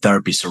ongoing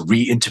therapy, so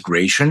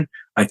reintegration.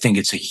 I think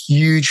it's a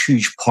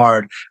huge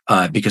part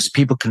because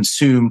people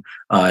consume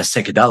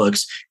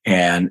psychedelics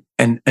and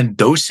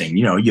dosing.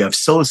 You have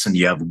psilocin,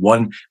 you have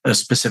one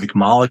specific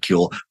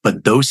molecule,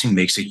 but dosing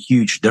makes a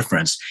huge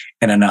difference.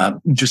 And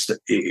then just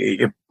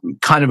a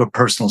kind of a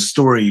personal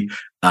story.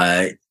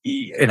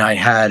 And I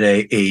had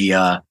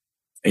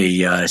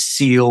a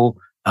SEAL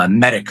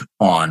medic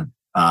on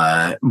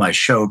my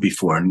show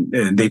before,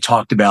 and they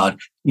talked about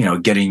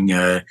getting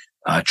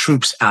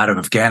troops out of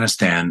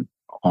Afghanistan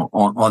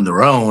on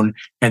their own.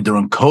 And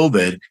during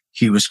COVID,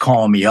 he was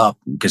calling me up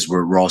because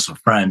we're also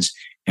friends,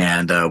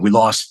 and we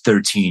lost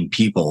 13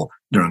 people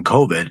during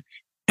COVID,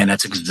 and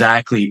that's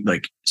exactly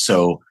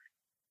so.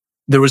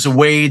 There was a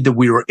way that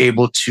we were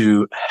able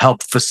to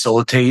help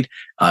facilitate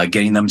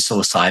getting them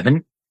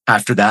psilocybin.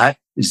 After that,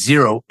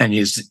 zero. And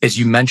as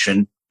you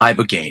mentioned,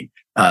 ibogaine.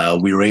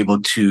 We were able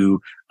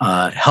to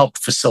help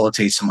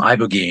facilitate some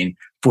ibogaine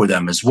for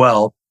them as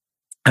well,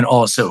 and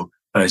also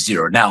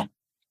zero. Now,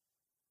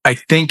 I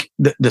think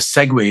the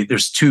segue,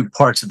 there's two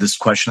parts of this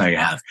question I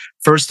have.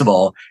 First of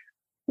all,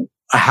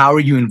 how are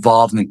you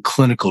involved in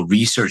clinical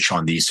research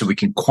on these so we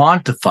can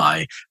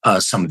quantify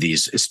some of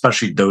these,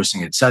 especially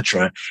dosing, et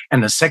cetera?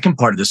 And the second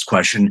part of this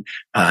question,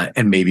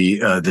 and maybe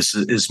this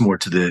is more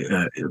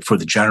to for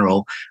the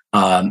general,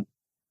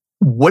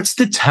 what's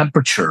the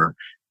temperature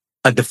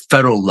at the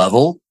federal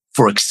level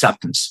for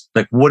acceptance?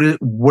 What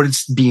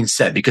is being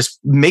said? Because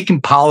making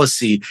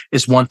policy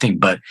is one thing,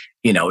 but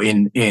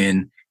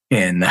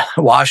in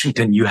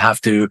Washington, you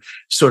have to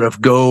sort of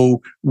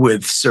go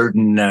with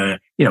certain,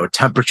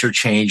 temperature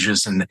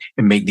changes and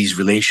make these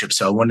relationships.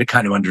 So I want to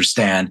kind of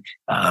understand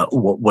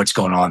what's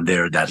going on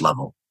there at that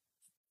level.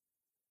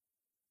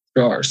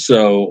 Sure.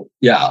 So,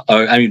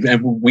 I mean,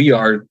 and we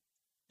are,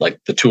 like,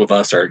 the two of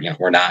us are,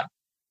 we're not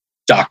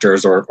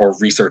doctors or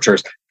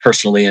researchers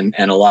personally, and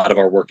a lot of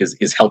our work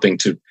is helping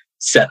to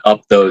set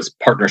up those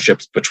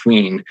partnerships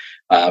between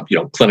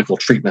clinical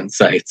treatment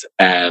sites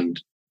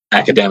and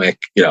academic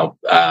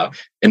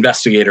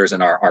investigators.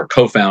 And our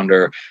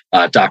co-founder,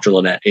 Dr.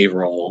 Lynette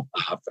Averill,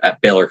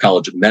 at Baylor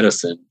College of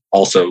Medicine,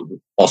 also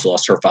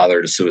lost her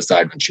father to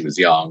suicide when she was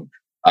young,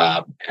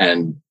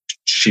 and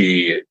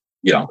she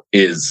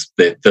is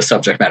the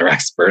subject matter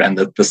expert and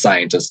the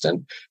scientist,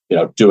 and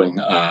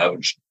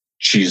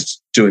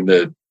she's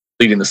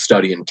leading the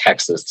study in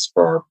Texas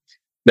for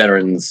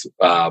veterans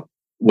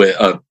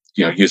with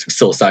using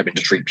psilocybin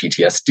to treat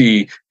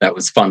PTSD. That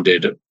was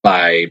funded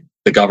by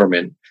the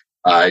government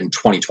in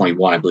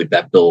 2021. I believe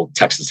that bill,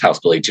 Texas House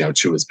Bill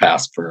 1802, was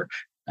passed for,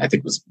 I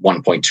think it was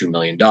 $1.2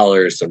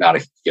 million. So not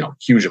a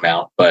huge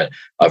amount, but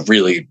a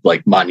really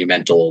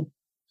monumental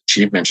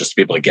achievement just to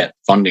be able to get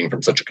funding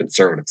from such a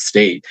conservative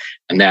state.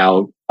 And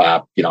now,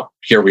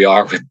 here we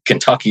are with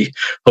Kentucky,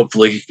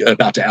 hopefully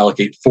about to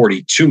allocate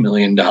 $42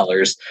 million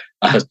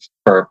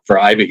for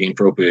ibogaine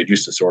for opioid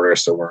use disorder.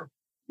 So we're,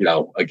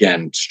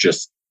 again, it's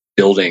just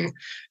building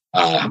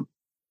and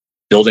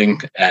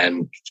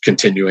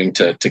continuing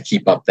to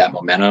keep up that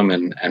momentum.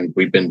 And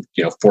we've been,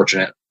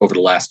 fortunate over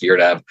the last year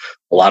to have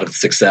a lot of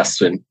success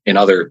in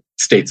other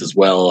states as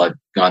well. I've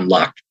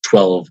unlocked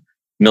 $12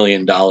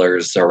 million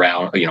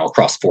around,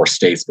 across 4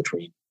 states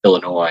between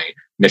Illinois,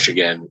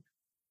 Michigan,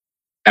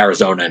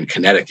 Arizona, and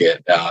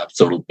Connecticut.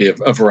 So it'll be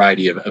a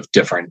variety of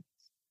different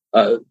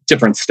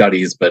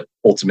studies, but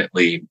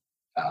ultimately,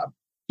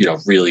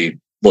 really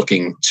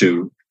looking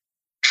to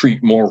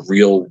treat more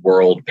real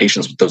world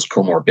patients with those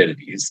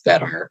comorbidities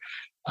that are,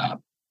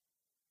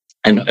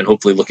 and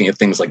hopefully looking at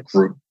things like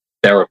group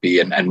therapy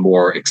and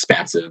more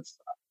expansive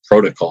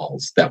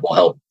protocols that will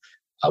help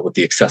with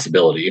the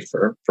accessibility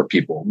for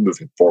people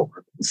moving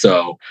forward.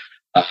 So,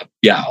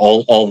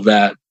 all of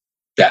that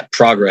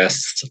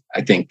progress,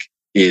 I think,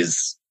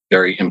 is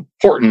very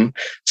important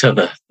to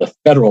the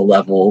federal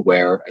level,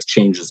 where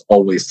change is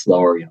always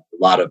slower. A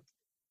lot of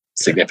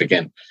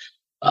significant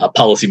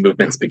policy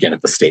movements begin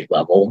at the state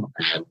level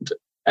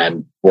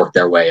and work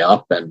their way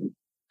up,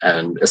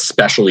 and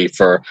especially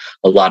for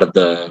a lot of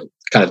the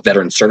kind of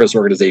veteran service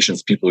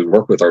organizations, people we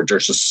work with are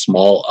just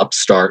small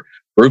upstart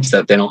groups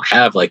that they don't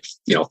have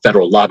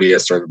federal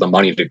lobbyists or the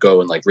money to go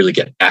and really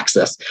get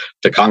access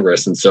to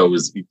Congress. And so it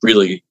was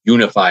really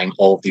unifying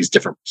all of these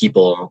different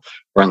people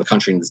around the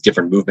country and these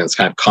different movements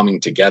kind of coming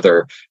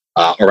together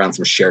around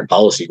some shared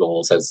policy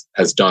goals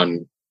has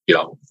done,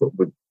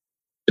 we've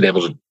been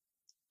able to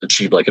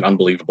achieve an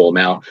unbelievable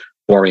amount,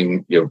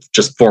 forming,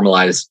 just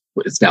formalized,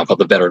 it's now called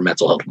the Veteran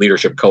Mental Health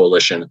Leadership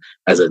Coalition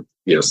as a,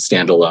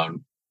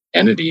 standalone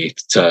entity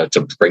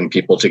to bring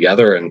people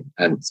together. And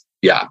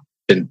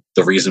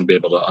the reason to be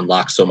able to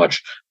unlock so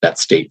much that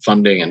state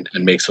funding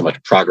and make so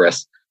much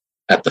progress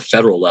at the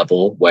federal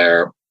level,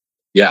 where,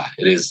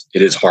 it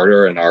is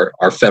harder. And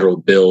our federal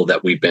bill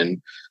that we've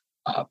been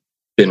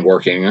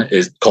working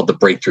is called the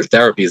Breakthrough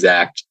Therapies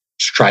Act,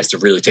 which tries to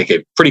really take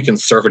a pretty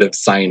conservative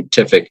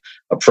scientific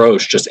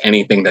approach. Just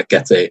anything that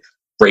gets a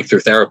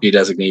breakthrough therapy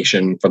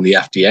designation from the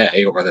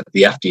FDA, or that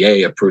the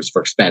FDA approves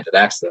for expanded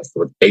access,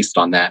 so based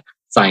on that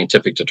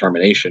scientific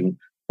determination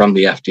from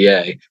the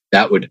FDA,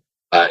 that would,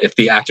 if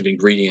the active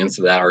ingredients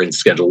that are in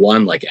Schedule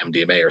 1, like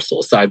MDMA or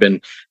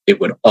psilocybin, it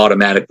would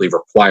automatically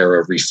require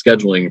a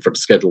rescheduling from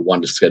Schedule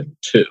 1 to Schedule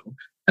 2.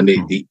 And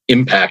the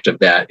impact of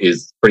that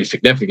is pretty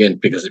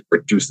significant because it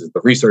reduces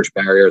the research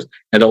barriers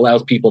and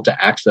allows people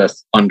to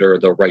access under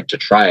the Right to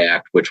Try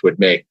Act, which would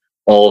make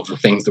all of the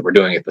things that we're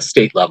doing at the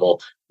state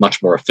level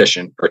much more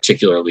efficient,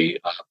 particularly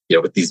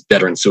with these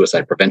veteran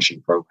suicide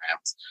prevention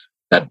programs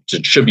that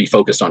should be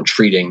focused on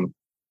treating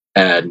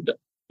and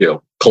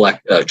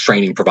collect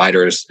training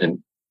providers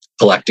and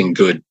collecting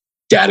good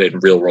data in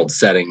real world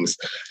settings.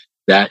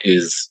 That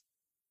is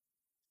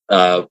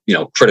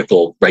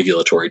critical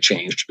regulatory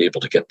change to be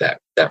able to get that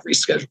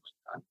rescheduling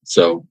done.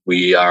 So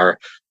we are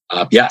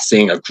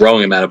seeing a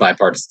growing amount of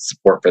bipartisan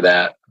support for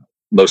that.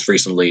 Most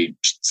recently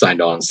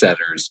signed on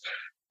Senators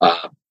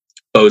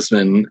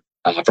Bozeman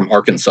from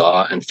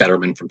Arkansas and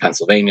Fetterman from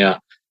Pennsylvania.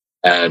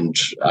 And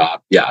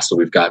so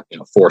we've got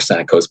 4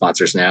 Senate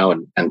co-sponsors now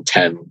and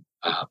 10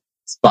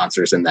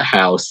 sponsors in the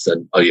House,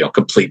 and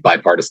complete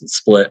bipartisan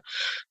split.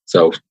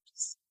 So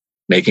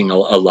making a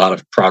lot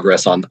of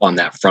progress on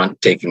that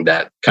front, taking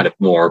that kind of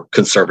more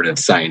conservative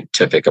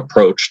scientific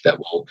approach that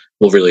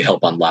will really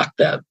help unlock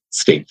that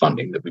state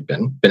funding that we've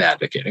been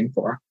advocating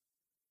for.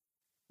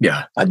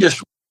 Yeah, I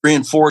just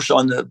reinforce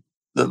on the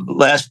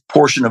last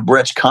portion of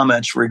Brett's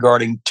comments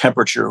regarding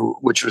temperature,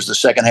 which was the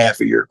second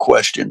half of your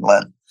question,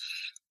 Len.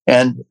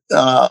 And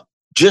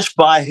just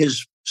by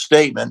his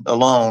statement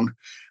alone,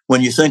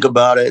 when you think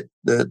about it,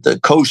 the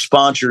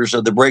co-sponsors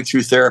of the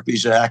Breakthrough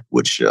Therapies Act,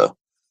 which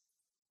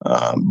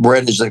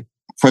Brett is the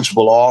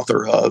principal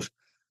author of,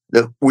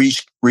 that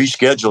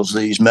reschedules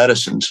these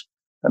medicines.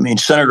 I mean,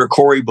 Senator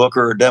Cory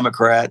Booker, a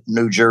Democrat in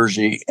New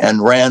Jersey,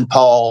 and Rand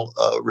Paul,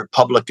 a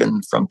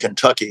Republican from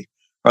Kentucky,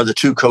 are the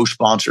two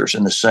co-sponsors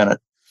in the Senate,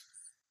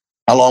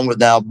 along with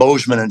now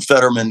Bozeman and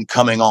Fetterman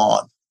coming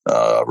on,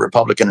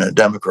 Republican and a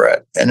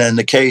Democrat. And in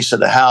the case of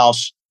the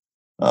House,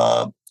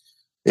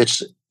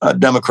 it's a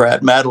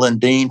Democrat, Madeline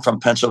Dean from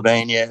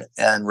Pennsylvania,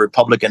 and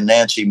Republican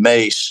Nancy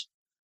Mace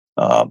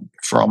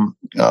from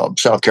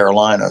South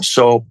Carolina.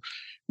 So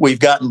we've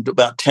gotten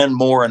about 10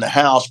 more in the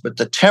House, but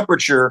the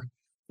temperature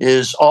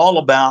is all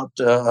about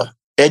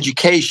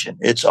education.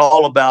 It's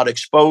all about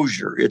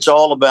exposure. It's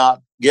all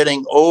about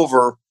getting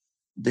over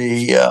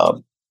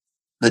the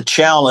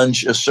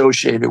challenge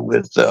associated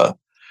with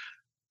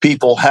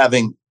people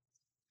having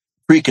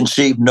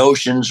preconceived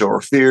notions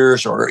or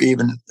fears, or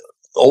even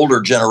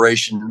older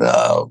generation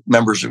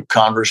members of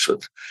Congress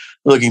with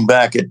looking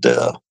back at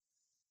the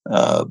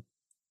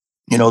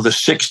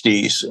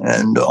 60s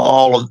and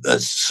all of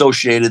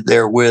associated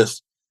therewith.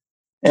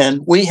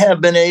 And we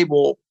have been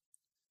able,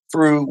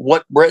 through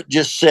what Brett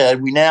just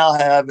said, we now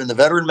have in the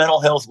Veteran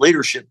Mental Health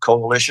Leadership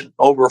Coalition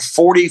over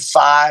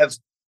 45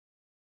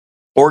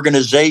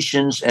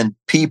 organizations and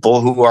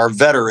people who are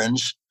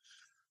veterans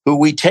who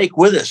we take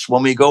with us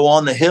when we go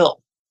on the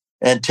Hill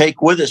and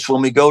take with us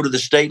when we go to the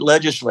state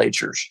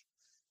legislatures.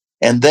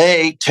 And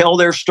they tell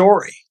their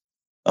story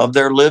of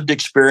their lived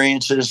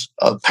experiences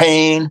of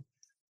pain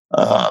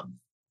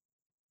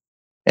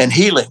and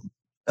healing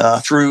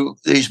through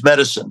these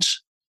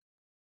medicines.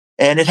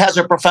 And it has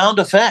a profound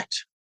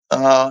effect,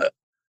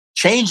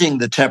 changing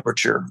the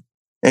temperature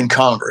in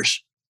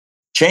Congress,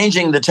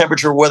 changing the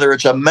temperature, whether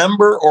it's a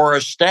member or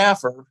a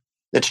staffer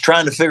that's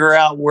trying to figure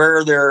out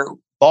where their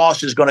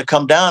boss is going to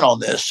come down on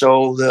this.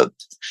 So the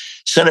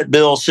Senate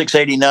Bill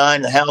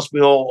 689, the House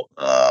Bill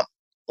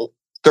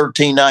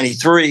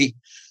 1393,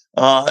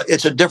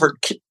 it's a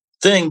different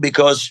thing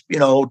because,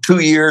 2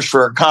 years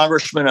for a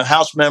congressman, a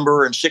House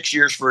member, and 6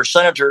 years for a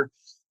senator.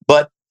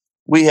 But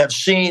we have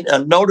seen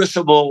a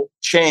noticeable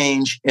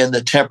change in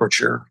the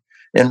temperature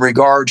in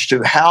regards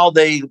to how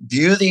they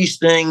view these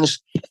things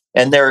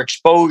and their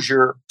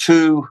exposure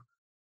to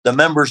the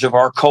members of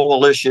our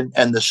coalition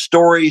and the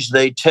stories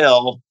they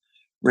tell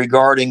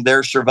regarding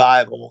their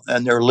survival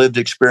and their lived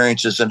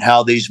experiences and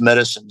how these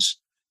medicines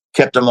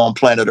kept them on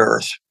planet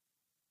Earth.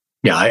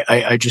 Yeah,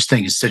 I just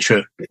think it's such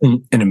an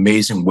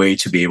amazing way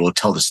to be able to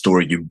tell the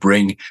story. You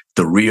bring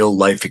the real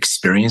life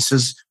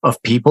experiences of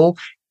people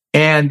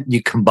and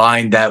you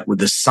combine that with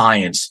the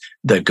science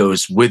that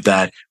goes with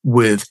that,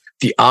 with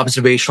the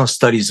observational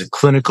studies, the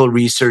clinical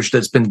research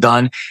that's been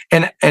done.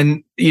 And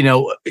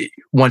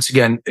once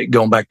again,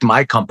 going back to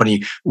my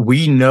company,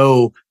 we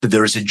know that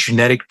there is a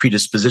genetic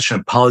predisposition,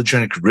 a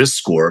polygenic risk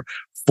score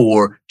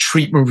for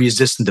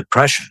treatment-resistant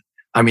depression.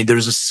 I mean,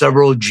 there's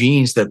several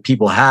genes that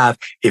people have.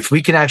 If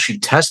we can actually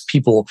test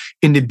people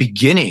in the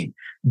beginning,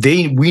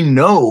 we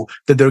know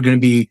that they're going to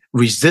be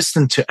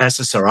resistant to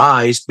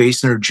SSRIs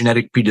based on their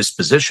genetic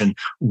predisposition.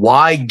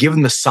 Why?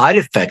 Given the side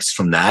effects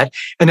from that.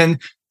 And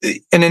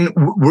then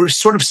we're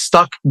sort of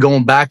stuck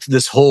going back to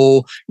this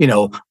whole,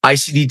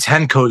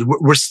 ICD-10 code.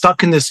 We're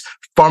stuck in this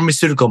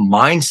pharmaceutical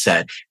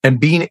mindset, and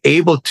being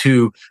able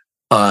to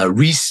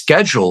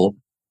reschedule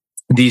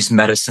these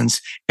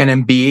medicines and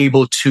then be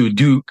able to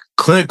do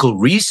clinical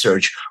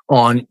research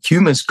on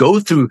humans, go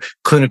through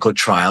clinical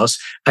trials.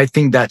 I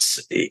think that's,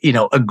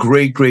 a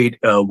great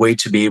way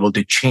to be able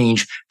to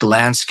change the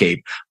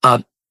landscape.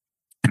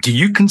 Do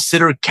you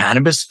consider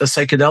cannabis a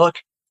psychedelic?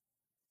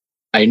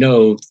 I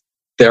know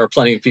there are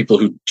plenty of people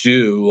who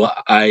do.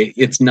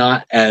 It's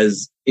not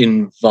as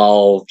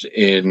involved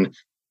in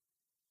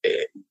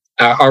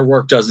our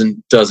work.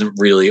 Doesn't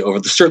really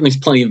certainly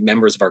plenty of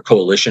members of our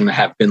coalition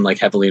have been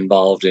heavily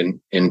involved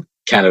in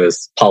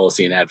cannabis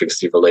policy and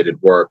advocacy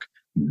related work.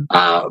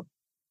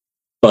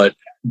 But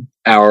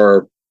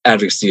our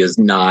advocacy is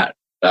not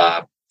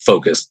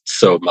focused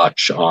so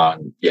much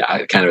on,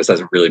 cannabis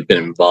hasn't really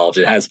been involved.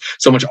 It has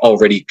so much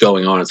already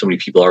going on and so many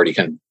people already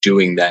kind of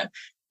doing that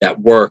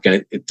work.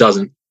 And it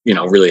doesn't,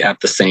 really have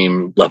the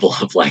same level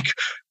of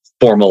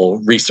formal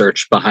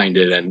research behind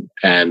it.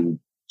 And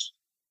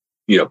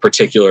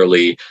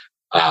particularly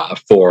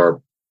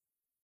for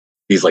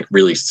these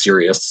really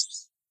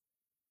serious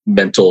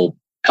mental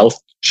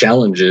health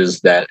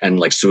challenges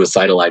and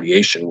suicidal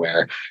ideation,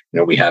 where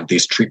we have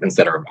these treatments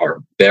that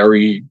are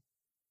very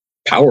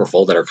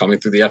powerful that are coming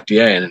through the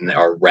FDA and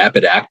are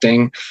rapid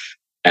acting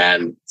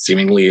and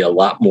seemingly a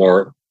lot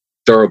more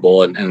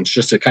durable, and it's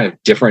just a kind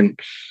of different,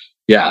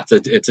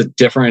 it's a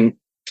different,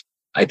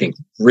 I think,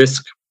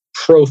 risk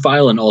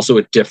profile, and also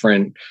a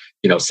different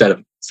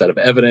set of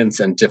evidence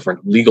and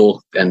different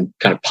legal and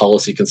kind of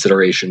policy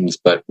considerations.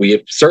 But we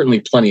have certainly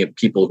plenty of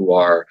people who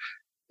are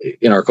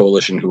in our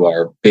coalition who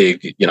are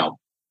big,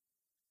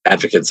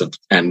 advocates of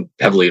and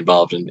heavily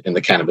involved in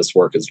the cannabis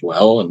work as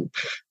well. And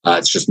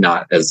it's just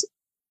not as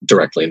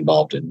directly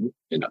involved in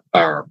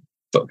our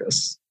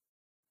focus.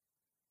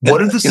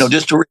 What are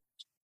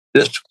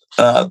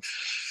the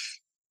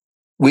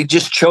we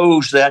just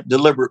chose that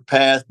deliberate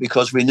path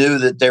because we knew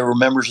that there were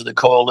members of the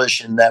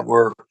coalition that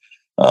were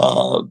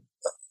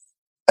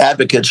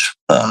advocates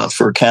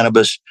for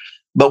cannabis,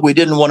 but we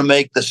didn't want to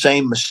make the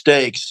same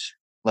mistakes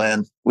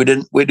Glenn. We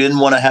didn't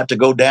want to have to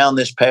go down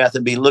this path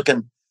and be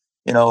looking,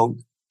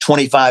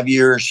 25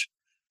 years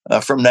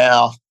from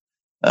now,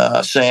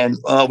 saying,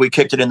 "Oh, we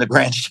kicked it in the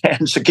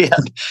grandstands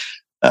again,"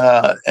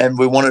 and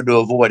we wanted to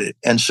avoid it.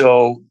 And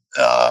so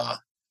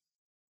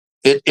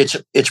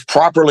it's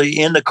properly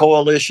in the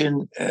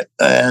coalition,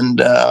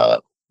 and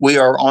we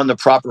are on the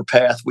proper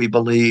path, we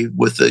believe,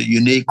 with the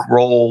unique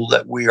role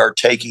that we are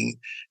taking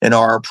in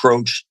our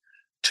approach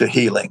to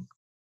healing.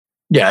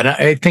 Yeah, and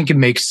I think it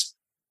makes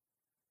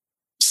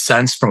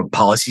sense from a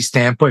policy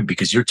standpoint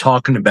because you're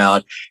talking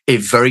about a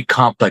very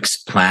complex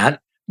plant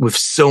with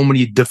so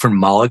many different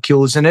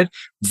molecules in it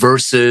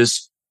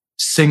versus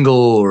single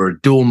or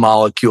dual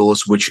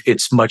molecules, which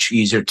it's much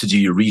easier to do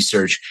your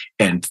research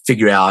and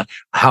figure out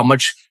how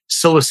much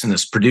psilocin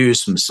is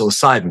produced from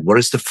psilocybin. What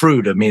is the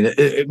fruit? I mean,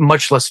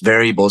 much less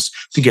variables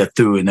to get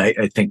through. And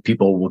I think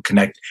people will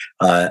connect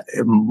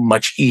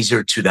much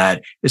easier to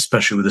that,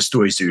 especially with the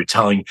stories that you're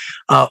telling.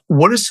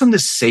 What are some of the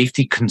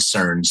safety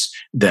concerns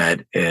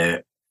that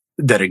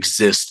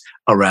exist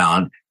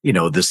around,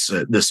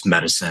 this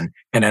medicine?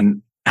 And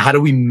then how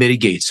do we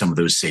mitigate some of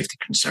those safety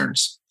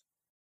concerns?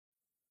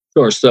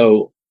 Sure.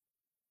 So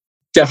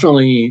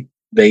definitely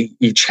they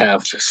each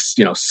have,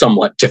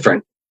 somewhat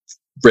different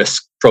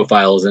risk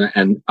profiles,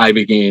 and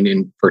ibogaine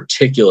in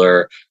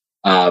particular,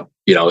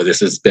 this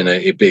has been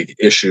a big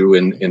issue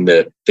in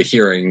the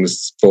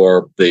hearings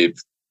for the,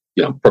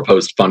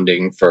 proposed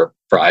funding for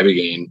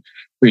ibogaine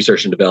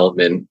research and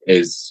development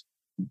has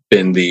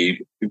been the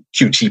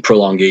QT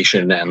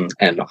prolongation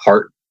and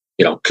heart,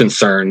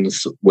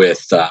 concerns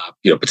with,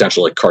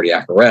 potential like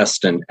cardiac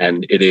arrest.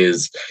 And it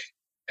is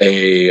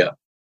I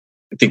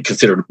think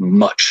considered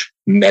much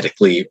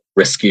medically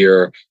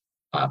riskier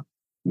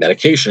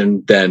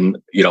medication than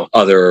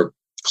other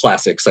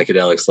classic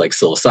psychedelics like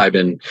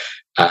psilocybin.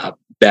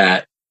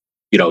 That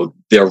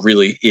there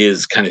really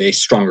is kind of a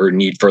stronger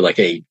need for like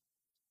a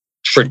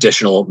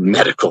traditional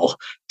medical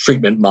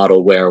treatment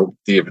model where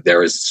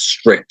there is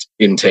strict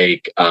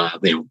intake,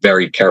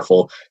 very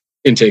careful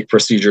intake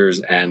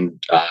procedures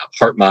and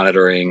heart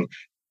monitoring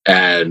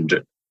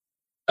and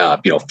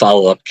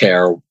follow-up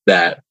care.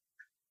 That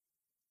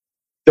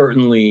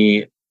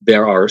certainly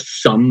there are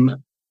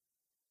some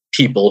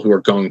people who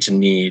are going to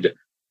need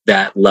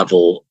that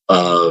level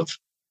of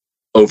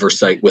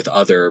oversight with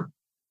other,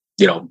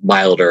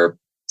 milder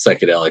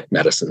psychedelic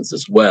medicines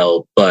as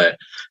well. But,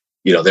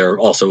 there are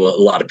also a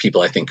lot of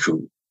people, I think,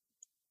 who,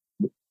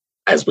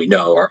 as we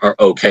know, are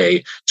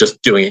okay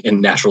just doing it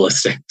in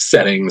naturalistic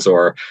settings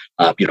or,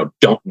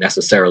 don't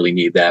necessarily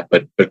need that.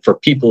 But for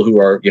people who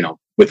are,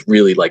 with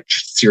really like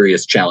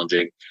serious,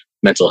 challenging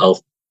mental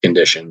health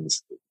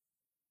conditions,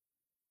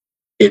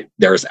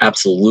 there's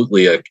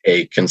absolutely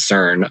a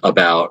concern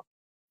about,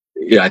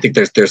 I think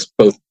there's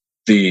both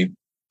the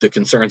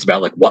concerns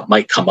about like what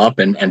might come up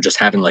and just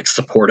having like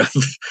supportive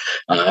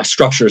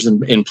structures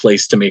in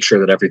place to make sure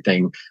that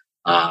everything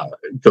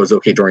goes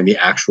okay during the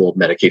actual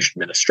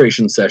medication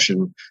administration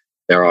session.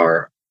 There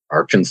are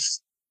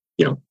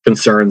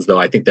concerns, though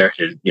I think there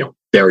is,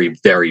 very,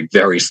 very,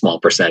 very small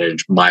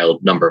percentage,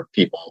 mild number of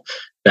people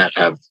that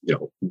have,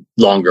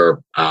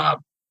 longer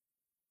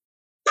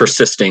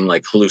persisting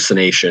like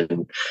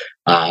hallucination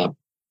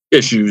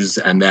issues,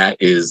 and that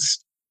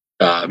is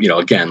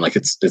again, like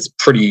it's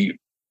pretty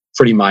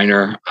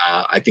minor.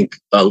 I think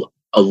a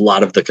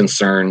lot of the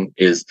concern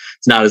is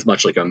it's not as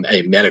much like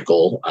a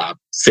medical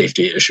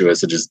safety issue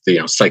as it is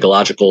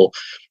psychological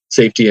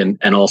safety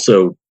and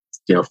also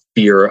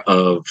fear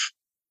of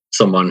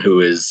someone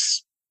who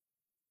is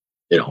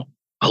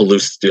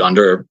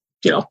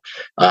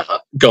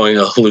going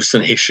a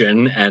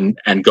hallucination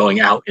and going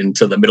out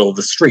into the middle of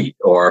the street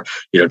or,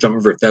 jumping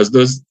over.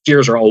 Those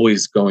fears are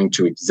always going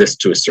to exist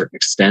to a certain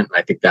extent. And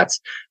I think that's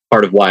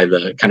part of why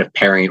the kind of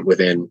pairing it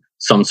within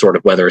some sort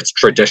of, whether it's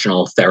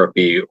traditional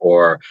therapy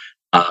or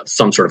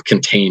some sort of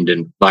contained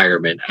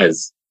environment,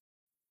 has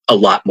a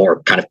lot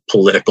more kind of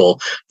political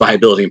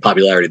viability and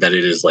popularity than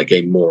it is like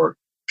a more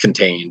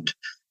contained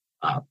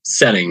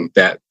setting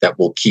that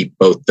will keep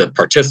both the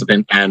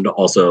participant and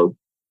also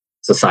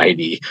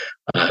society,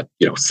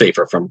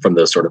 safer from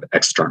those sort of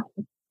external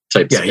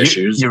types of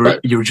issues. You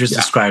were just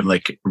describing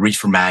like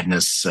reefer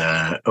madness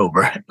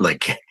over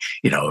like,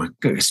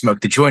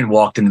 smoked the joint,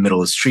 walked in the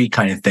middle of the street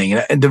kind of thing.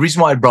 And the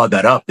reason why I brought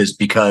that up is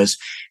because,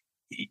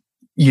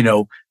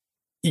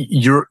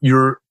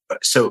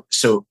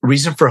 so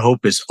Reason for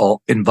Hope is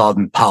all involved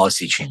in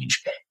policy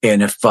change.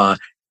 And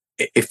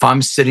if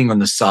I'm sitting on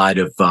the side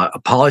of a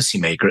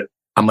policymaker,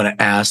 I'm going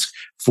to ask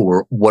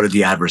for what are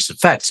the adverse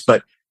effects,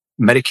 but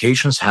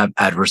medications have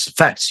adverse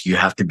effects. You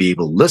have to be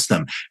able to list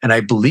them. And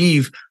I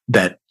believe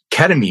that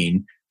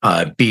ketamine,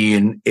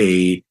 being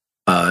a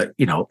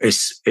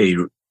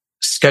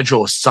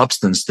schedule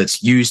substance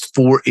that's used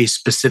for a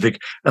specific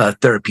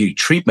therapeutic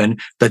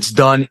treatment that's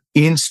done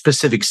in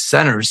specific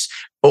centers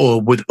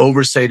or with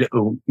oversight,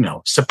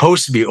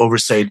 supposed to be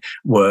oversight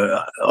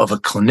of a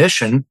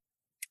clinician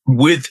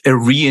with a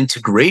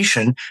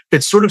reintegration,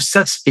 it sort of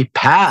sets a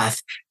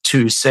path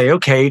to say,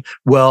 okay,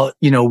 well,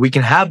 we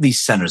can have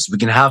these centers, we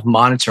can have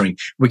monitoring,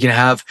 we can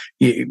have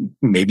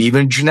maybe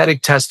even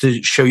genetic tests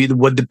to show you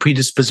what the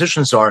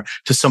predispositions are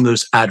to some of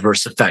those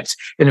adverse effects.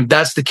 And if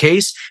that's the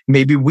case,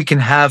 maybe we can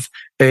have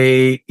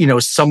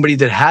somebody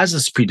that has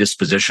this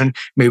predisposition,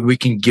 maybe we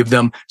can give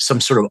them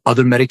some sort of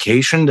other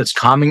medication that's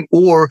calming,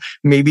 or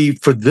maybe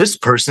for this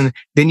person,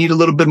 they need a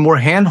little bit more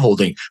hand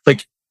holding,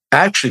 like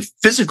actually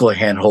physical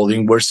hand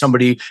holding where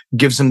somebody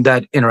gives them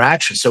that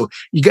interaction. So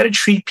you got to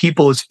treat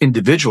people as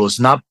individuals,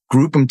 not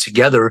group them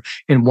together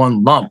in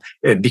one lump,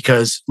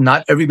 because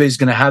not everybody's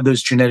going to have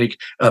those genetic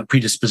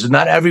predispositions.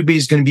 Not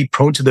everybody's going to be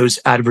prone to those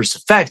adverse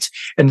effects.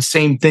 And the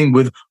same thing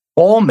with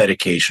all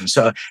medications.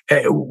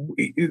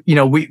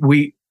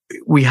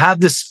 We have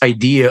this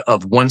idea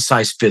of one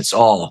size fits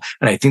all.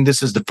 And I think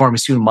this is the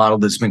pharmaceutical model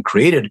that's been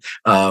created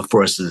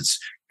for us. It's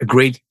a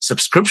great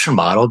subscription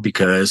model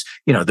because,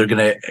 they're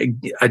going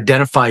to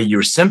identify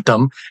your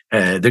symptom.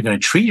 They're going to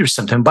treat your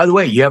symptom. By the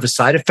way, you have a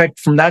side effect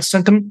from that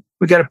symptom,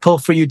 we got a pill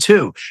for you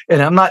too.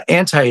 And I'm not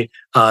anti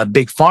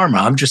big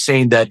pharma. I'm just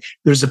saying that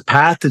there's a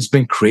path that's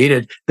been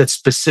created that's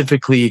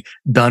specifically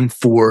done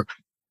for,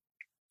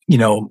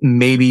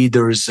 maybe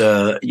there's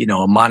a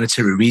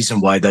monetary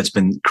reason why that's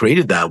been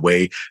created that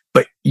way,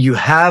 but you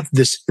have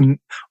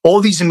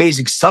all these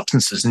amazing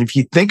substances. And if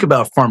you think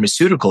about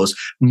pharmaceuticals,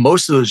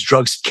 most of those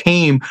drugs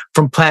came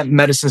from plant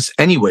medicines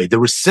anyway. They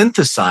were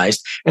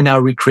synthesized and now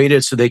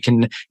recreated so they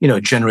can,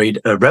 generate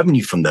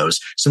revenue from those.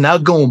 So now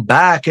going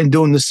back and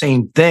doing the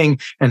same thing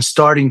and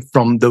starting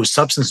from those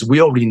substances we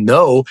already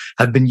know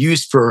have been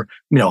used for,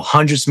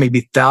 hundreds,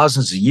 maybe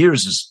thousands of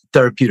years as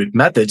therapeutic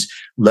methods.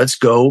 Let's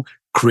go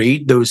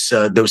create those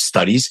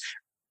studies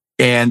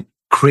and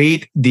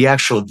create the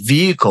actual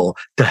vehicle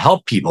to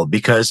help people,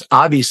 because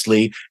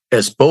obviously,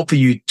 as both of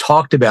you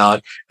talked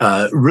about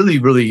really,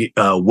 really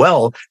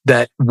well,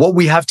 that what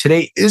we have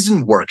today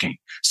isn't working.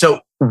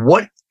 So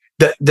what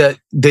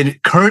the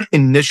current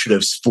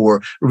initiatives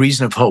for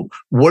Reason of Hope,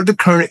 what are the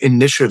current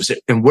initiatives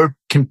and where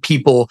can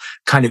people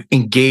kind of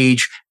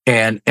engage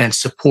and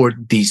support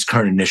these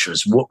current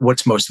initiatives?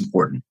 What's most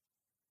important?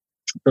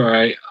 All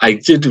right. I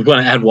did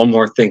want to add one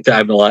more thing to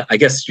Abdullah. I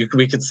guess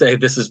we could say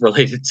this is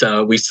related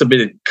to, we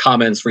submitted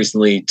comments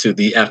recently to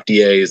the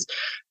FDA's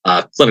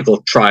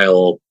clinical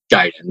trial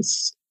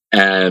guidance.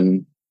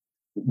 And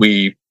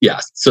we,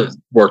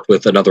 worked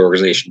with another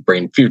organization,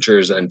 Brain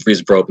Futures and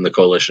Reason for Hope and the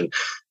Coalition.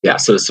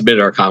 So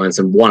submitted our comments.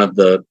 And one of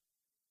the,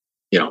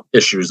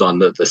 issues on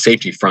the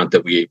safety front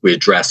that we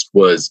addressed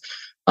was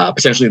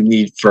potentially the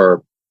need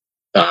for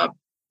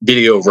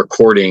video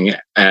recording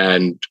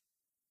and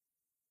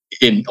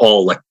in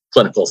all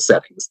clinical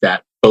settings,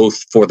 that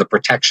both for the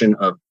protection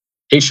of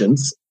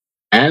patients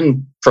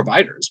and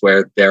providers,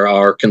 where there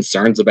are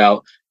concerns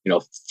about,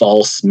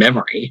 false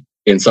memory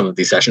in some of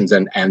these sessions.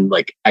 And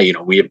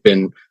we have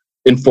been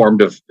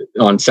informed of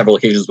on several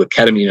occasions with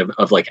ketamine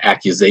of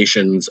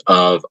accusations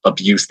of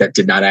abuse that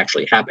did not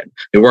actually happen.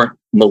 They weren't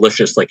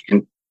malicious,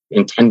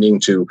 intending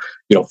to,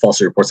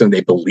 falsely report something.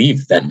 They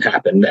believed that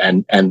happened,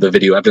 and the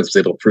video evidence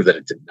was able to prove that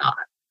it did not.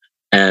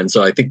 And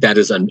so I think that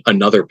is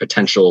another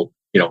potential,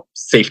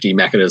 safety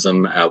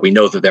mechanism. We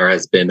know that there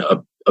has been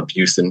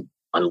abuse in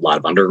a lot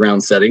of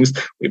underground settings.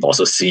 We've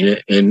also seen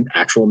it in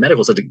actual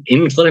medical settings,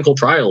 in clinical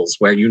trials,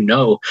 where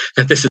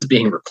that this is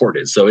being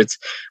recorded. So it's,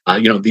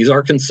 these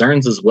are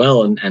concerns as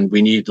well, and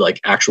we need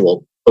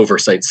actual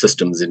oversight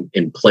systems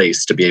in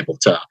place to be able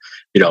to,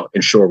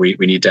 ensure we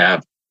need to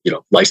have,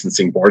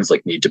 licensing boards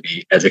need to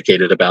be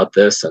educated about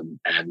this,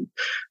 and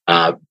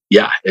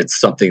it's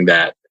something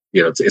that.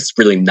 It's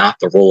really not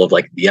the role of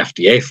the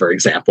FDA, for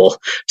example,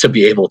 to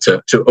be able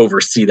to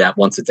oversee that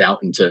once it's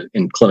out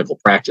in clinical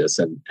practice.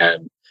 So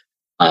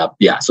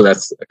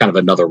that's kind of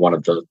another one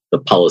of the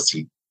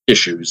policy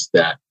issues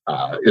that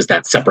is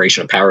that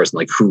separation of powers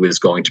and who is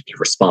going to be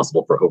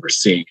responsible for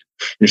overseeing,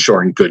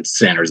 ensuring good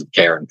standards of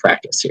care and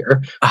practice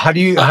here. How do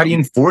you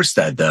enforce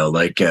that though?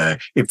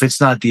 If it's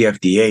not the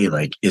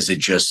FDA, is it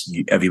just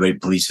everybody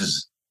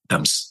polices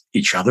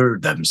each other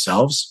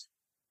themselves?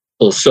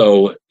 Well,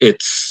 so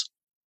it's.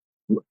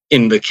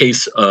 In the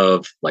case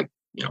of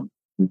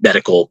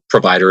medical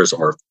providers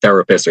or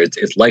therapists, or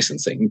it's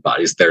licensing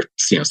bodies, they're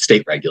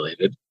state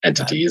regulated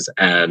entities,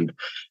 and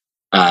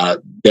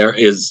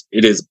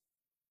it is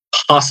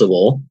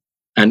possible,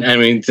 and I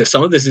mean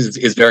some of this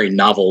is very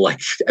novel,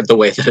 the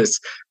way that it's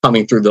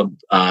coming through the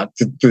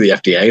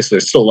FDA. So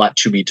there's still a lot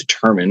to be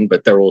determined,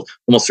 but there will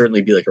almost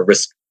certainly be a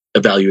risk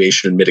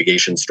evaluation and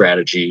mitigation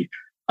strategy.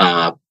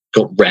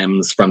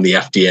 REMS from the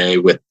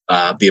FDA with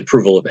the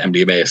approval of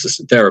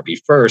MDMA-assisted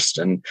therapy first,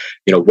 and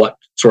what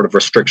sort of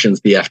restrictions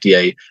the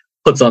FDA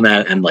puts on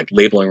that, and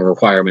labeling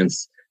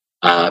requirements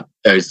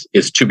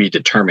is to be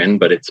determined.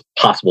 But it's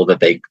possible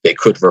that they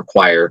could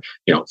require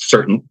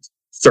certain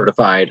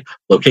certified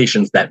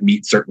locations that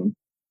meet certain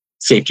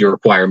safety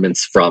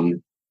requirements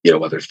from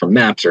whether it's from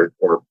MAPS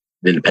or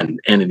an independent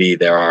entity.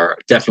 There are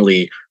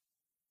definitely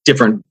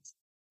different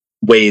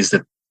ways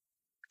that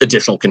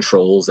additional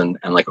controls and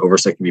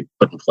oversight can be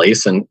put in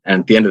place. And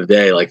at the end of the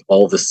day,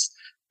 all of this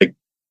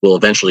will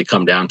eventually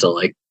come down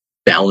to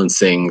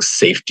balancing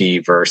safety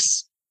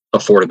versus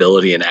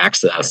affordability and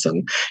access.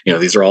 And,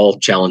 these are all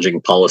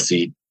challenging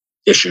policy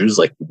issues.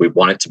 Like, we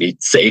want it to be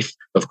safe,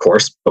 of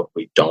course, but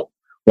we don't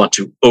want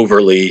to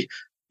overly,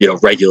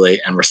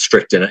 regulate and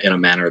restrict in a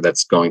manner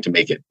that's going to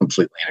make it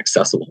completely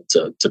inaccessible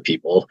to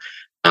people.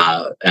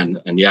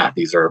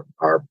 These are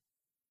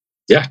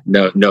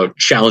no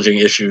challenging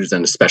issues,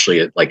 and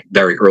especially at like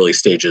very early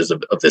stages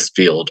of this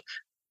field,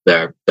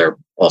 they're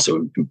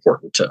also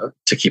important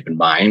to keep in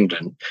mind.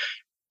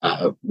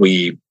 And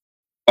we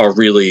are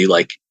really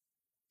like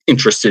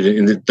interested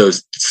in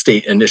those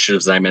state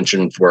initiatives that I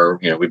mentioned, where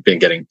we've been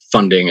getting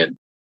funding and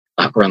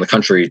around the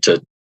country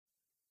to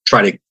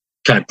try to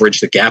kind of bridge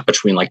the gap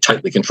between like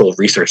tightly controlled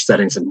research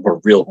settings and more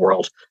real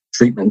world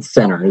treatment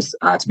centers,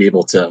 to be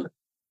able to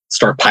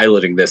start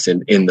piloting this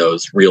in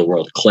those real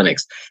world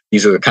clinics.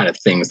 These are the kind of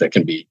things that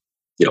can be,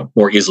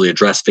 more easily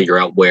addressed, figure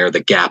out where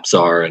the gaps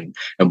are and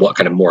what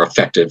kind of more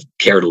effective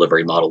care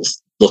delivery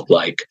models look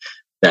like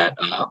that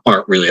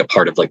aren't really a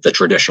part of like the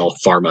traditional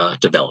pharma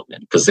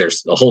development, because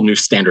there's a whole new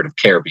standard of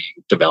care being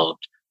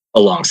developed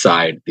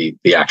alongside the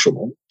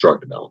actual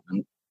drug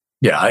development.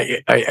 Yeah,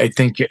 I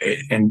think,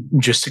 and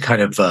just to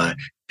kind of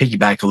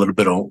piggyback a little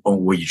bit on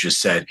what you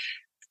just said,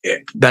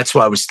 that's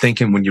what I was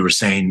thinking when you were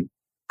saying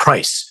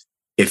price.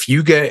 If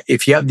you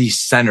have these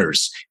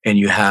centers and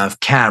you have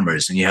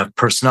cameras and you have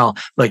personnel,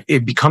 like,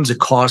 it becomes a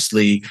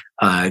costly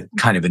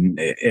kind of an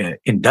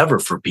endeavor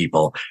for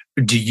people.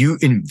 Do you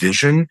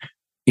envision,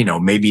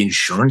 maybe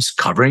insurance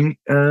covering,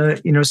 some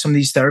of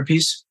these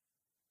therapies?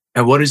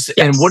 And what is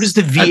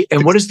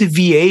the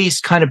VA's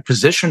kind of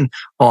position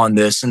on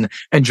this? And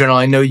General,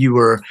 I know you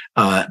were,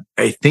 I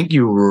think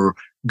you were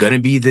going to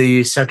be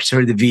the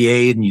secretary of the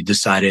VA, and you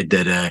decided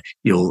that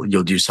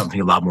you'll do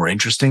something a lot more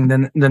interesting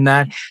than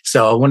that.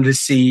 So I wanted to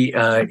see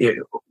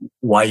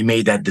why you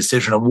made that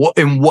decision,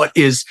 and what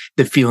is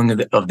the feeling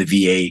of the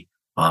VA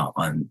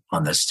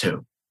on this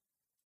too.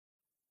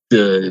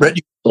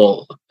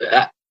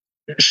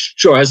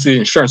 Sure. As the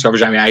insurance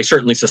coverage, I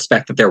certainly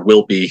suspect that there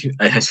will be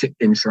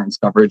insurance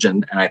coverage,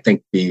 and I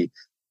think the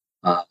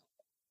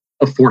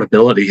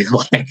affordability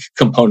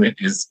component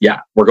is,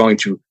 we're going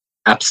to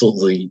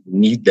absolutely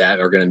need that.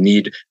 We're going to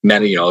need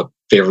many,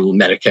 favorable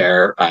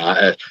Medicare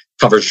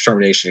coverage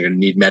determination. You're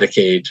going to need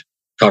Medicaid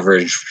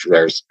coverage.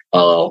 There's,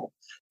 I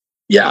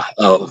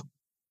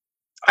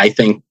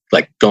think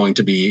going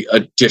to be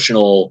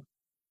additional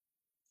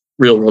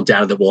real world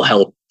data that will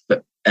help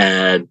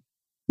and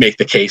make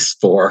the case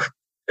for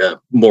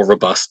more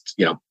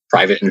robust,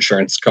 private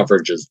insurance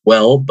coverage as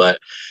well. But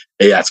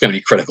it's going to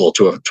be critical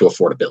to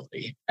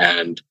affordability,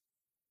 and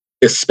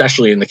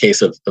especially in the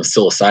case of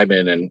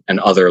psilocybin and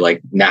other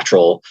like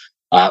natural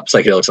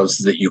psychedelic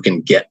substances that you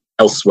can get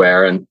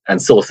elsewhere. And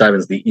psilocybin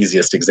is the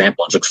easiest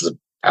example, just because of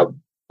how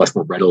much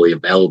more readily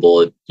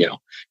available it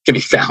can be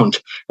found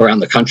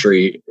around the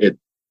country.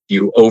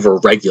 You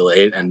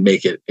over-regulate and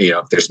make it,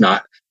 if there's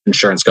not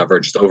insurance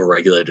coverage, it's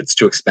over-regulated, it's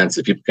too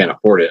expensive, people can't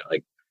afford it.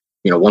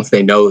 Once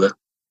they know the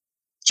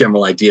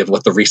general idea of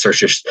what the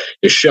research is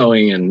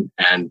showing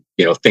and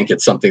think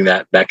it's something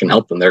that can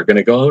help them, they're going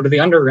to go to the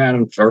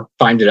underground or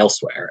find it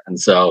elsewhere. And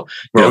so,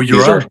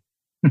 these are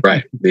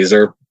right. These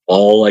are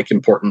all like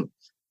important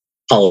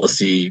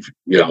policy,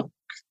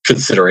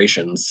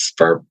 considerations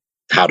for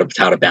how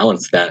to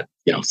balance that,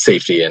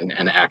 safety and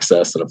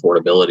access and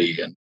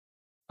affordability. And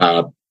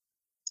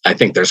I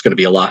think there's going to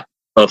be a lot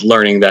of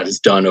learning that is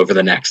done over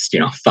the next,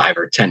 5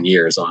 or 10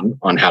 years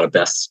on how to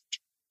best,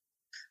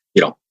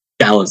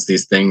 balance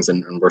these things.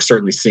 And we're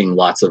certainly seeing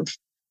lots of,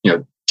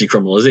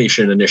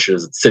 decriminalization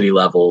initiatives at city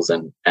levels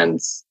and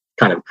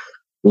kind of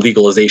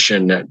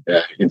legalization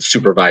in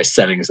supervised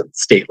settings at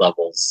state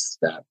levels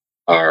that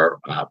are,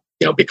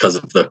 because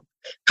of the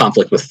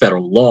conflict with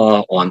federal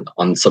law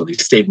on some of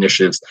these state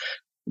initiatives,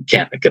 you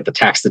can't get the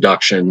tax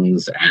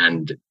deductions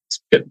and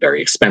it's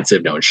very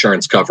expensive, no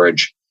insurance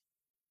coverage.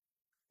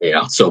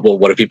 So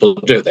what do people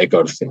do? They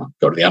go to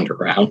the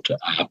underground.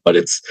 But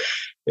it's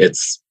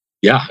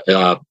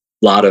a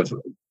lot of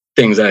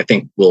things that I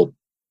think will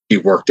be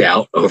worked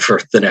out over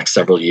the next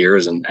several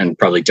years, and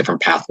probably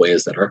different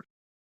pathways that are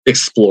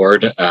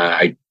explored.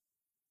 I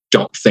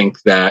don't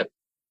think that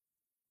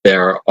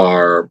there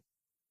are,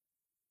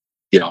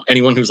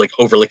 anyone who's like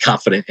overly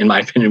confident, in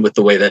my opinion, with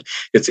the way that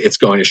it's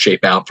going to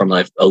shape out from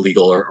like a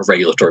legal or a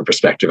regulatory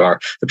perspective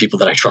are the people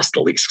that I trust the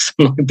least.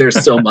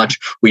 There's so much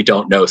we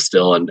don't know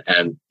still. And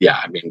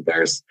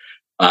there's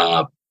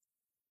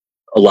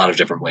a lot of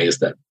different ways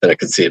that I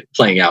could see it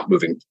playing out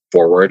moving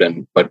forward.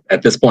 But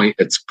at this point,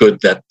 it's good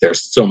that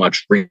there's so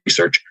much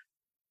research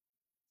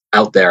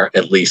out there,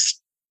 at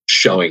least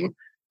showing,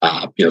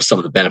 some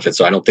of the benefits.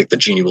 So I don't think the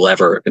genie will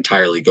ever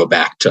entirely go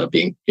back to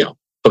being,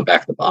 put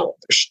back in the bottle.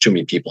 There's too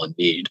many people in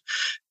need.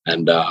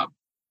 And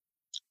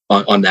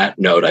on that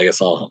note, I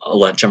guess I'll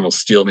let General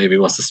Steele maybe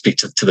wants to speak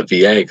to the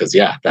VA, because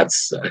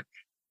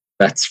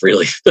that's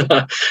really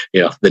the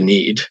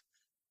need.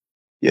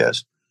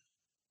 Yes.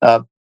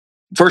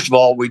 First of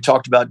all, we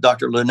talked about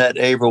Dr. Lynette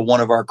Averill,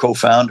 one of our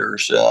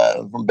co-founders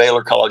from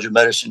Baylor College of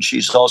Medicine.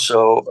 She's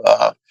also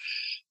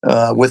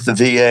with the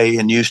VA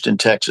in Houston,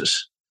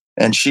 Texas.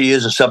 And she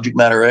is a subject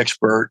matter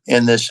expert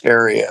in this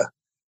area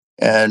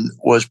and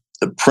was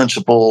the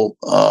principal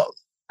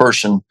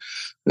person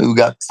who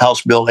got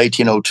House Bill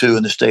 1802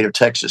 in the state of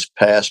Texas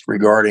passed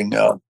regarding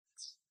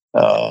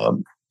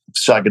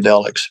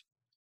psychedelics.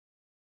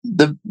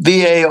 The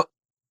VA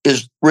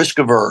is risk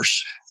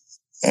averse,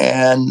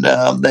 and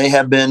they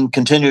have been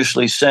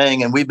continuously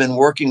saying, and we've been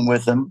working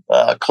with them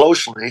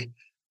closely,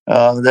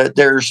 that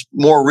there's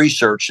more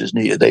research is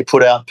needed. They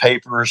put out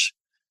papers.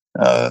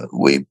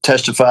 We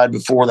testified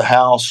before the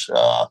House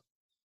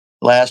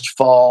last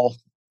fall,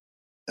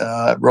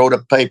 wrote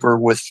a paper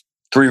with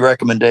 3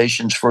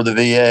 recommendations for the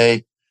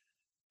VA.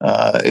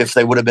 If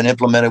they would have been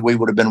implemented, we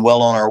would have been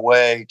well on our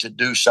way to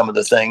do some of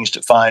the things,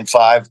 to find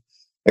 5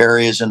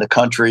 areas in the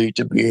country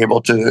to be able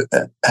to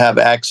have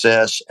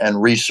access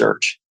and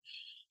research.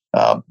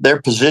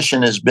 Their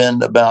position has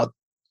been about,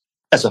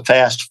 as a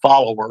fast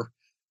follower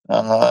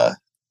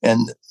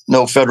and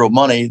no federal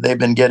money, they've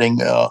been getting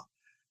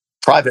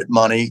private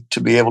money to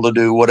be able to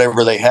do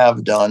whatever they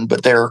have done,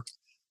 but they're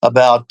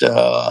about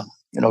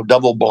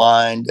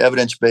double-blind,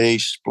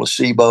 evidence-based,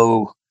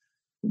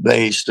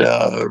 placebo-based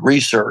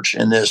research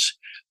in this.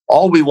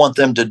 All we want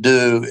them to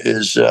do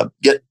is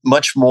get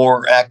much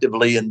more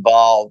actively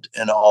involved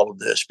in all of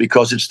this,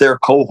 because it's their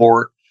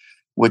cohort,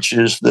 which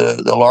is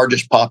the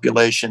largest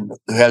population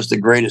who has the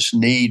greatest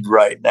need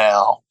right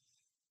now.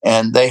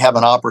 And they have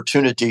an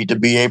opportunity to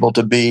be able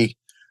to be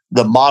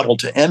the model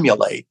to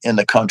emulate in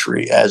the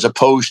country, as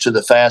opposed to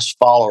the fast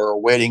follower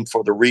waiting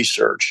for the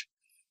research.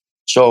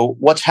 So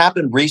what's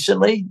happened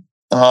recently,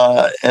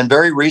 and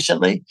very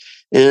recently,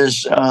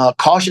 is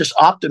cautious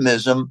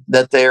optimism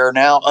that they are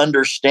now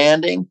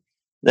understanding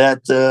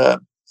that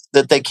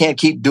they can't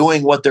keep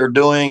doing what they're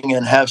doing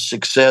and have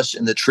success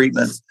in the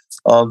treatment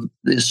of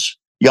this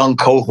young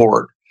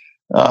cohort.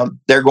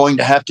 They're going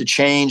to have to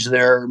change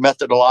their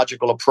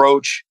methodological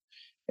approach,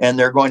 and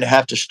they're going to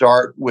have to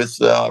start with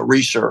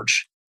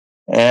research.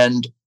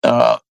 And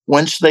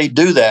once they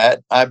do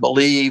that, I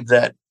believe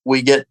that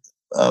we get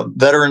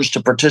veterans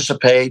to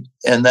participate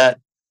in that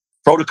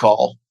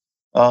protocol.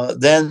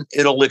 Then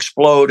it'll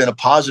explode in a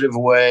positive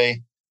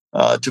way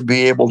to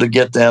be able to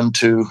get them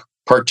to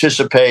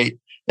participate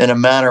in a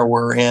manner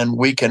wherein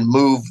we can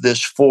move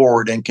this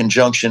forward in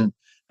conjunction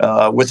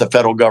with the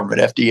federal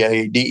government,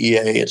 FDA,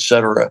 DEA, et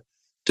cetera,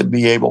 to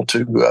be able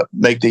to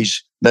make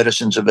these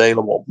medicines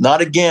available.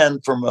 Not again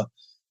from a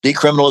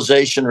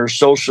decriminalization or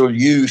social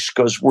use,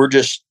 because we're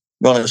just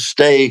going to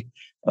stay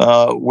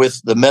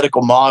with the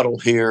medical model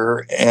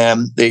here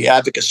and the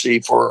advocacy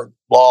for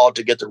law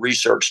to get the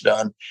research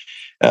done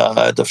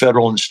at the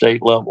federal and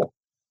state level.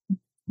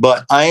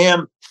 But I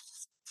am,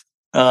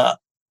 I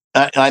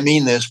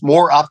mean this,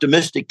 more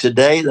optimistic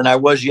today than I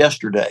was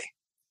yesterday,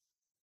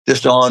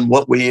 just on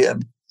what we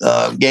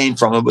gained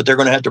from it. But they're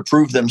going to have to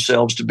prove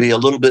themselves to be a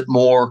little bit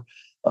more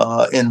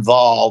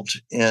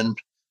involved in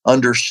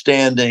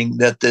understanding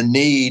that the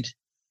need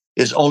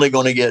is only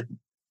going to get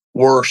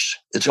worse.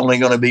 It's only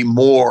going to be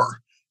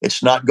more.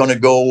 It's not going to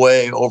go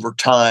away over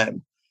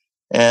time.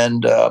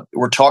 And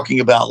we're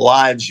talking about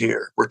lives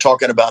here. We're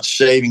talking about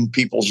saving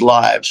people's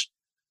lives.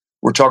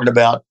 We're talking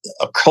about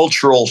a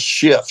cultural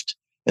shift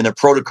in the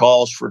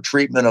protocols for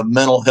treatment of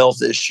mental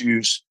health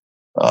issues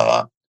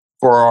for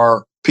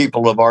our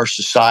people of our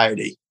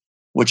society,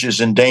 which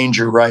is in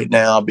danger right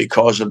now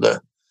because of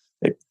the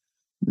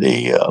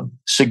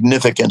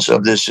significance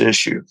of this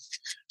issue.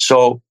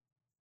 So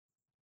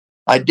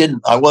I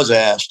was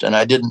asked, and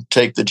I didn't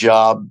take the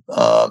job.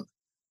 But,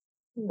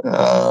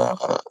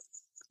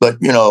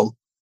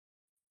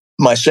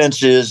 my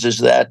sense is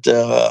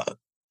that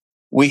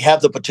we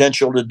have the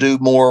potential to do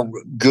more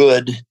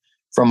good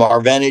from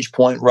our vantage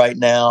point right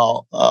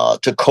now,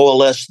 to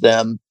coalesce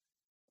them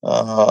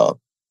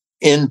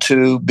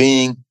into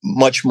being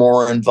much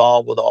more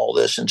involved with all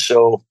this. And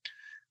so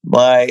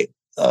my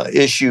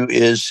issue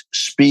is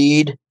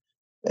speed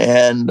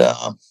and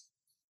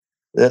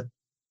the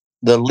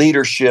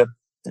leadership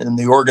in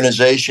the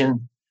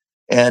organization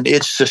and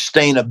its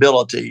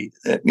sustainability.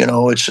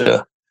 It's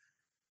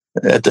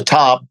at the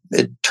top,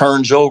 it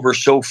turns over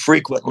so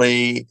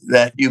frequently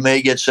that you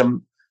may get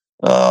some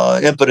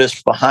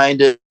impetus behind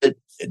it. It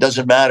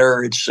doesn't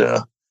matter. It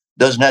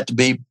doesn't have to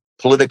be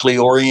politically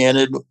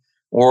oriented,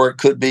 or it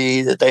could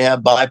be that they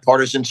have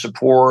bipartisan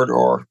support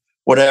or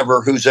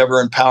whatever, who's ever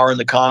in power in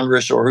the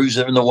Congress or who's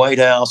in the White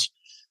House.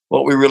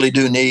 What we really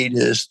do need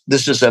is,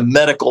 this is a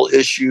medical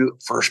issue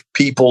for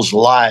people's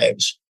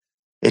lives.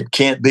 It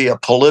can't be a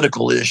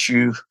political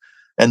issue,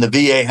 and the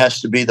VA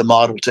has to be the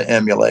model to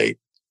emulate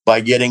by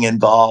getting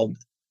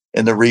involved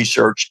in the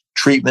research,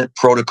 treatment,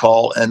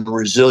 protocol, and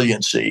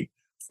resiliency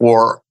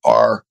for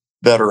our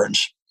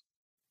veterans.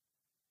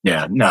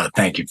 Yeah, no,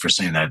 thank you for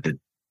saying that. That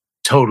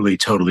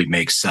totally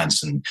makes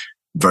sense and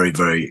very,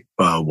 very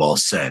well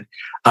said.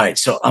 All right,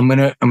 so I'm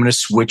gonna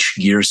switch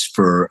gears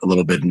for a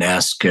little bit and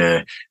ask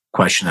a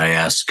question I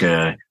ask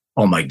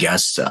all my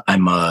guests.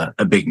 I'm a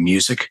big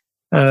music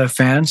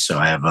fan, so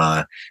I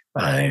have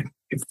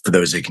for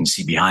those that can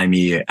see behind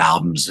me,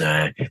 albums,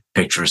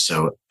 pictures,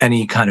 so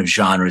any kind of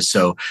genre.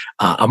 So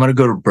I'm going to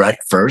go to Brett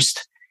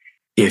first.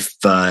 If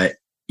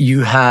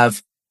you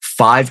have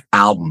 5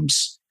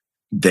 albums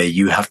that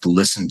you have to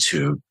listen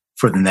to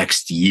for the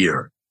next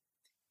year,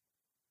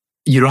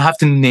 you don't have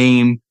to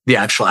name the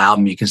actual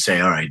album. You can say,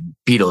 all right,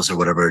 Beatles or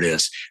whatever it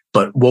is.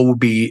 But what would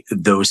be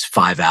those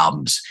 5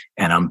 albums?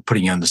 And I'm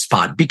putting you on the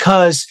spot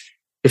because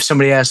if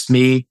somebody asked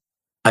me,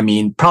 I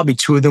mean, probably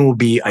 2 of them will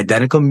be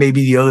identical.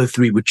 Maybe the other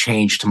 3 would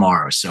change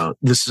tomorrow. So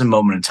this is a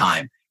moment in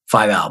time.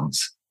 5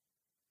 albums.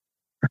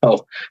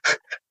 Oh,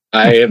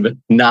 I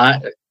am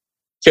not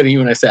kidding you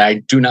when I say I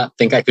do not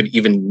think I could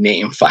even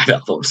name 5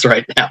 albums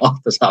right now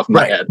off the top of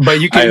my head.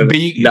 But you can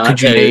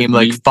could you name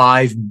like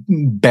 5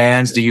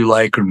 bands that you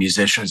like or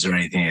musicians or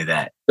anything like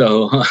that?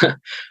 So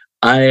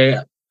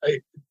I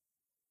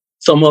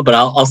somewhat, but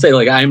I'll say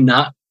like I'm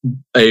not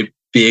a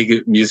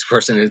big music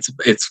person.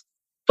 It's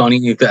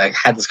funny that I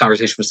had this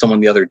conversation with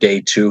someone the other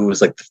day too. It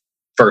was like the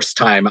first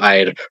time I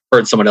had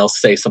heard someone else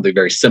say something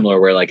very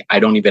similar where like I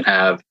don't even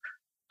have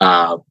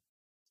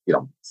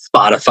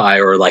Spotify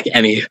or like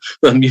any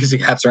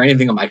music apps or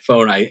anything on my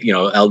phone.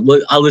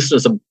 I'll listen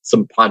to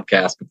some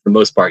podcasts, but for the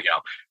most part,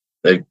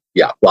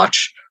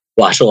 watch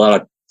a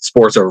lot of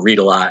sports or read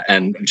a lot,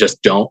 and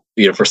just don't.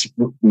 For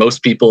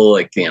most people,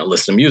 like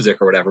listen to music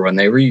or whatever when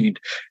they read.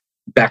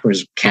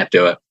 Backwards can't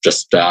do it.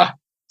 Just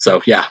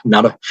so yeah,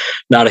 not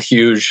a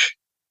huge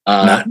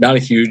not a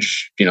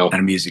huge not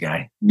a music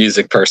guy,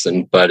 music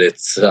person, but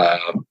it's.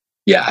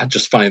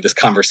 Just funny. This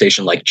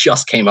conversation like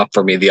just came up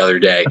for me the other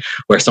day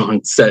where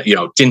someone said,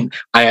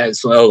 I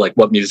asked,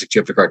 what music do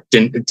you have to record?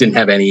 Didn't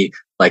have any,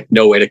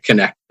 no way to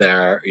connect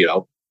their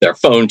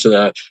phone to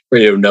the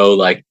radio,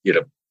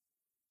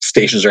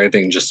 stations or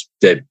anything. Just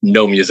did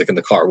no music in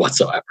the car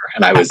whatsoever.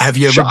 And I was Have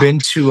you shocked.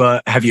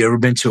 Have you ever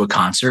been to a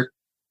concert?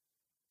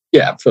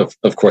 Yeah,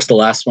 of course. The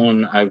last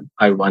one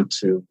I went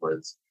to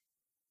was,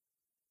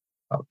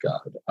 oh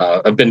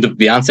God! I've been to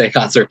Beyonce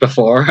concert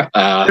before.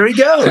 There we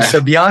go.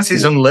 So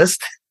Beyonce's on the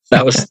list.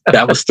 That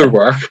was through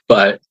work,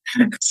 but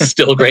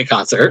still a great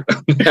concert.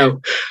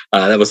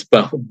 That was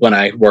when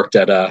I worked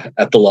at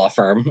the law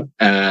firm,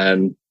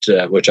 and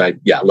which I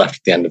left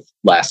at the end of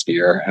last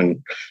year.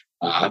 And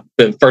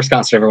the first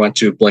concert I ever went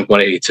to,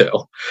 Blink-182.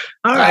 All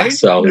right.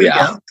 So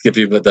give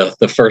you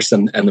the first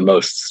and the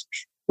most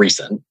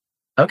recent.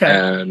 Okay.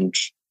 And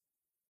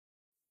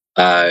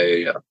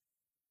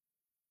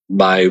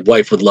my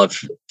wife would love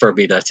for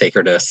me to take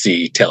her to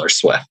see Taylor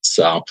Swift.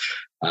 So,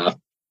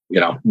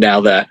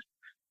 now that,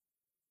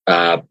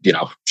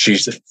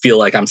 she's feel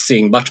like I'm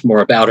seeing much more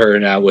about her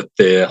now with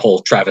the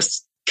whole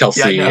Travis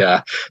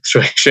Kelce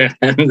situation,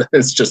 and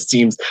it just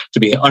seems to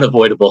be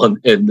unavoidable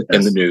in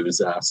the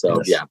news.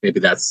 Maybe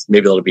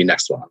that'll be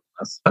next one.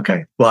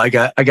 Okay. Well, I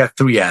got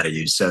 3 out of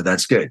you, so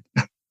that's good.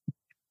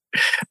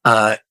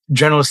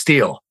 General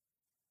Steele.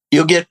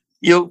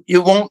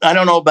 You won't. I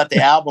don't know about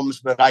the albums,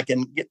 but I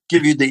can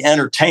give you the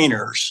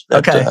entertainers.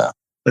 Okay,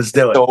 let's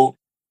do it. So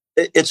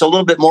it's a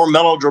little bit more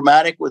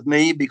melodramatic with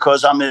me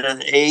because I'm in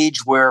an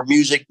age where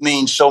music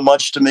means so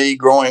much to me,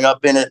 growing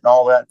up in it and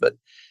all that. But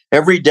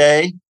every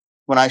day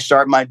when I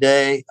start my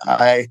day,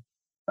 my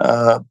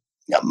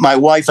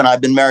wife and I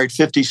have been married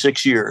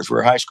 56 years.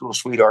 We're high school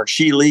sweethearts.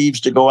 She leaves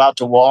to go out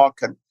to walk,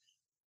 and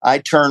I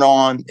turn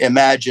on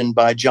 "Imagine"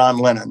 by John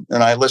Lennon,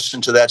 and I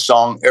listen to that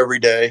song every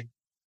day.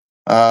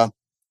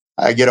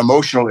 I get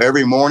emotional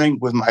every morning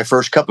with my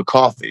first cup of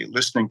coffee,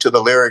 listening to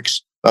the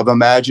lyrics of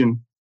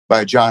 "Imagine"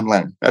 by John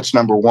Lennon. That's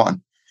number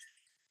 1.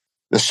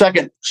 The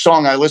second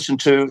song I listen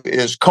to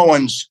is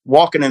Cohen's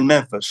 "Walking in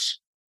Memphis."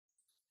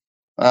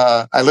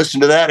 I listen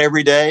to that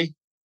every day.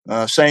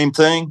 Same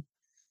thing.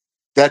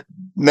 That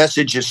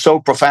message is so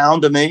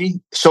profound to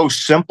me, so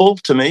simple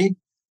to me,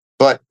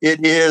 but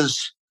it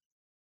is,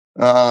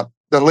 the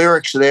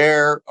lyrics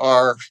there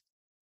are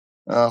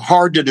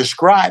hard to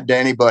describe to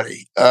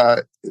anybody.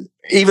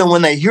 Even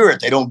when they hear it,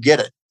 they don't get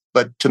it.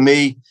 But to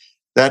me,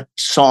 that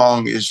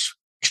song is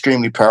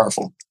extremely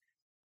powerful.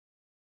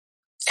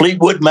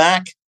 Fleetwood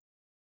Mac,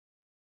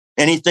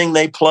 anything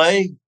they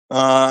play,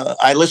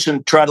 I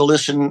try to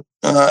listen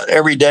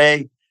every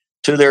day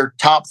to their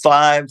top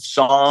 5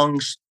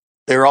 songs.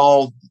 They're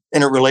all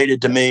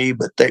interrelated to me,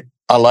 but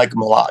I like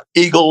them a lot.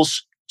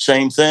 Eagles,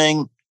 same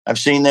thing. I've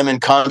seen them in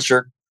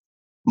concert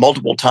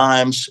multiple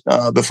times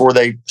before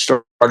they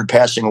started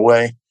passing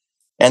away.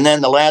 And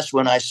then the last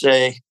one I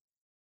say,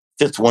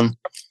 5th one,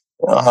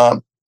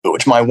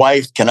 which my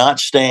wife cannot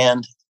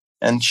stand,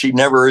 and she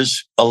never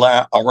is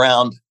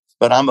around,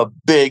 but I'm a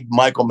big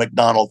Michael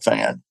McDonald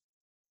fan.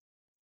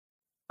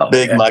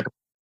 Michael.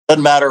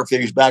 Doesn't matter if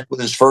he's back with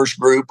his first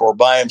group or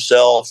by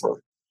himself,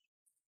 or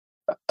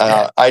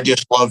I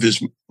just love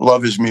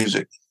his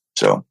music.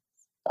 So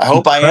I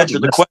hope I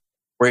answered the question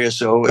for you.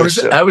 So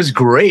that was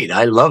great.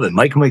 I love it.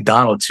 Michael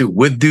McDonald too,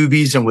 with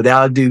doobies and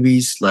without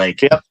doobies.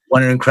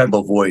 What an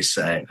incredible voice.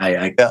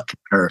 I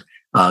concur.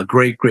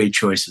 Great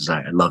choices.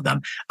 I love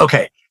them.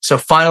 Okay. So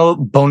final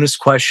bonus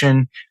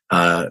question.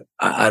 I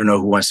don't know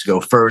who wants to go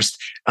first.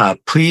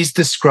 Please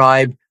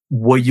describe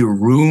what your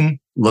room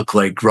look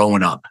like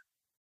growing up?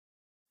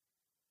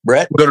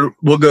 Brett?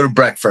 We'll go to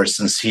Brett first,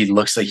 since he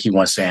looks like he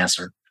wants to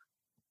answer.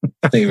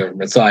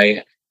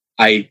 So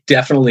I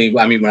definitely,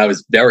 I mean, when I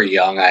was very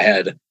young, I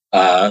had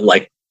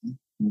like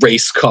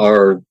race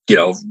car,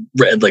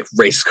 red, like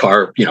race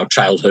car,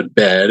 childhood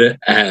bed,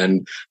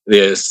 and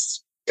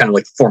this kind of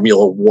like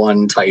Formula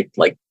One type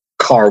like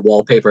car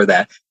wallpaper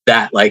that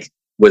like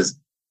was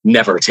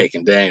never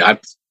taken down.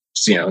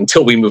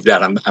 Until we moved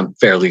out, I'm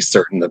fairly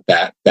certain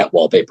that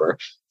wallpaper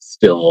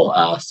still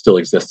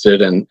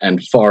existed,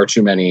 and far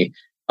too many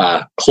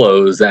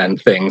clothes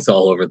and things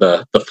all over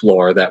the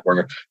floor that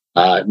were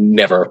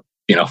never,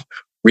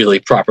 really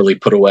properly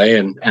put away.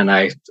 And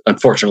I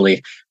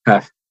unfortunately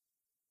have,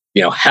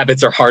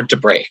 habits are hard to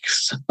break.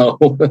 So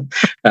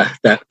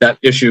that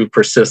issue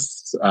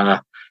persists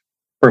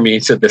for me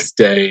to this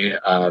day,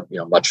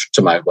 much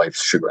to my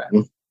wife's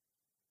chagrin.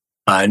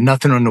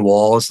 Nothing on the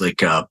walls,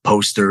 like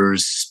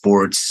posters,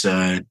 sports,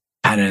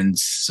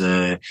 pennants,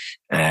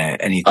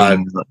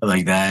 anything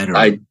like that? Or?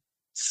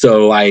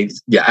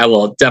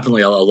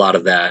 Definitely a lot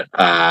of that.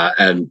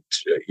 And,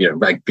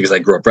 because I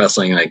grew up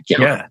wrestling, and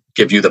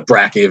give you the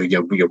bracket,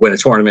 you win a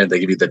tournament, they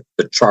give you the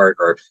chart,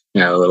 or,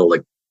 a little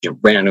like,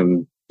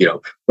 random,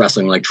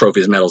 wrestling like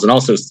trophies, medals, and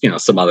also,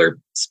 some other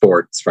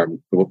sports from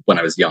when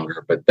I was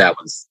younger, but that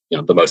was,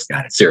 the most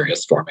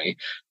serious for me.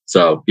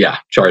 So yeah,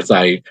 charts.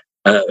 The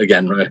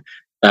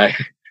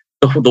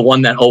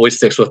one that always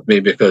sticks with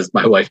me, because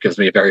my wife gives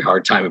me a very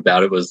hard time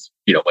about it, was,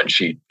 when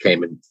she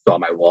came and saw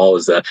my wall,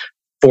 was a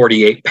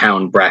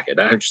 48-pound bracket.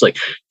 And I'm just like,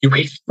 you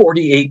weigh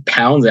 48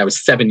 pounds? I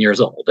was 7 years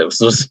old. It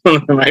was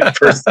my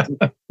first,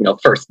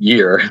 first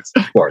year in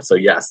sport. So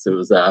yes, it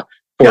was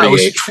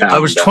 48 pound. I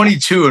was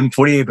 22 and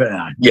 48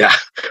 pound. Yeah,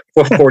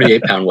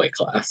 48-pound weight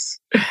class.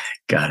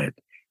 Got it.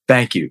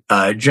 Thank you.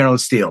 General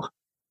Steele.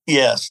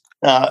 Yes.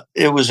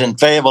 It was in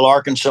Fayetteville,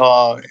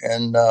 Arkansas,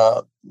 and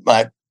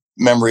my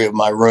memory of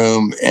my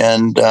room,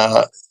 and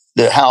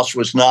the house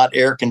was not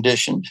air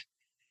conditioned.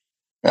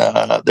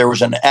 There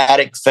was an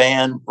attic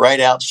fan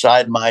right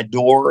outside my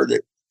door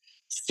that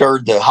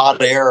stirred the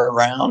hot air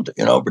around,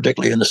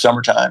 particularly in the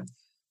summertime.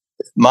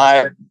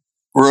 My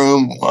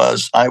room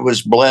I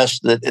was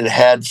blessed that it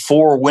had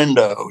 4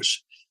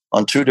 windows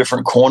on 2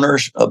 different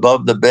corners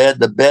above the bed.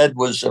 The bed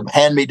was a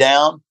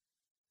hand-me-down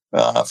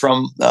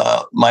from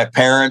my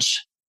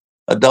parents,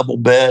 a double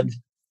bed,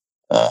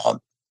 kind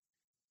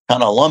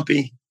of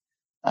lumpy.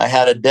 I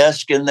had a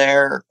desk in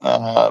there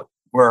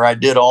where I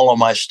did all of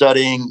my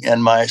studying,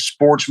 and my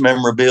sports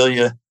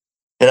memorabilia.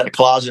 It had a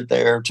closet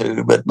there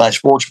too, but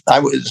I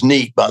was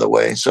neat, by the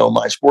way. So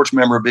my sports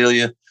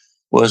memorabilia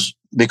was,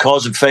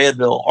 because of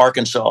Fayetteville,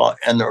 Arkansas,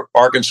 and the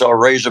Arkansas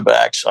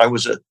Razorbacks. I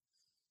was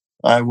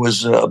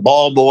a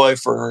ball boy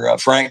for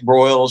Frank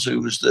Broyles,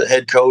 who was the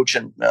head coach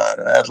and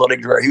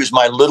athletic director. He was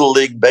my little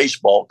league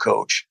baseball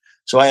coach.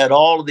 So I had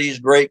all of these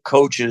great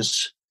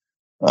coaches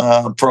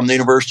from the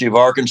University of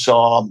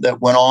Arkansas that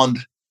went on.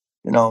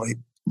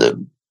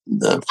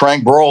 The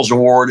Frank Broyles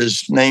Award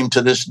is named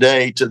to this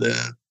day to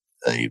the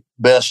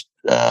best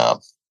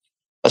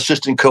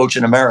assistant coach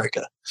in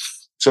America.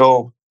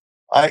 So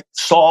I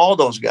saw all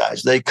those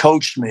guys. They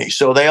coached me.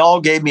 So they all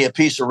gave me a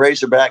piece of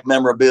Razorback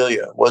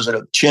memorabilia. Was it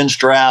a chin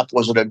strap?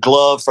 Was it a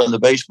glove from the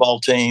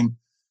baseball team?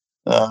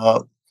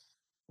 A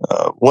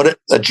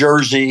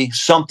jersey,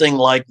 something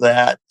like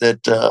that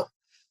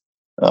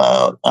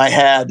I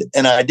had,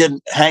 and I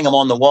didn't hang them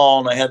on the wall,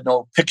 and I had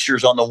no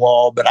pictures on the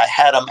wall, but I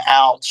had them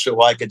out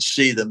so I could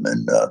see them.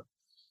 And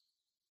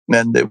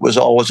it was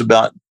always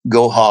about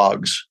Go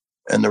Hogs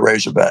and the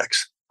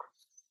Razorbacks.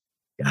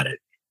 Got it.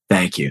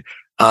 Thank you.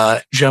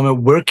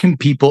 Gentlemen, where can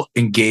people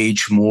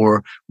engage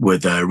more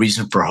with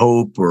Reason for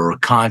Hope, or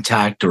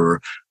contact,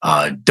 or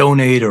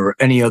donate, or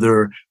any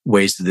other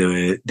ways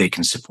that they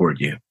can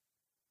support you?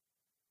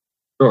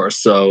 Sure.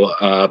 So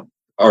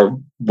our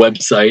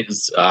website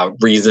is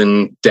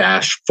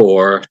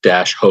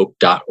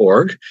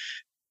reason-for-hope.org.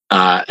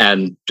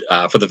 And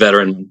for the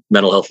Veteran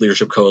Mental Health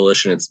Leadership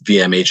Coalition, it's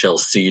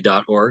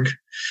vmhlc.org.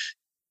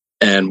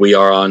 And we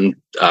are on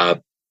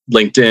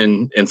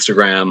LinkedIn,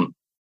 Instagram,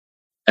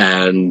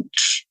 and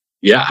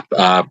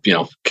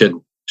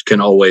can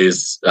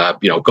always go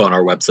on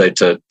our website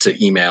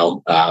to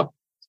email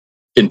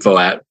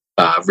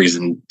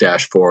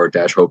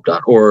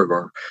info@reason-for-hope.org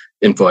or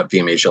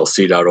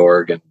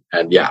info@vmhlc.org,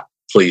 and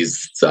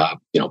please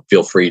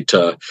feel free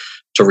to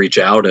reach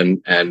out,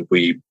 and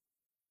we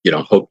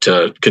hope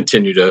to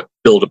continue to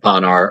build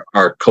upon our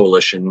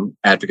coalition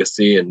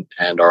advocacy, and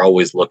are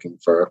always looking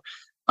for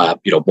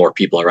more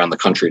people around the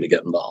country to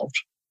get involved.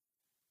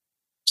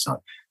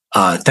 So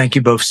thank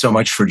you both so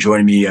much for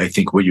joining me. I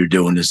think what you're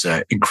doing is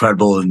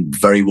incredible and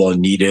very well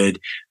needed.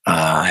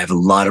 I have a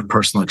lot of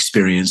personal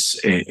experience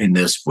in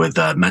this with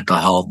mental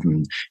health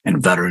and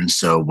veterans.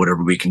 So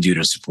whatever we can do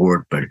to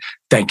support, but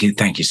thank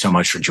you so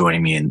much for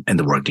joining me and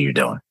the work that you're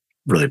doing.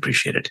 Really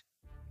appreciate it.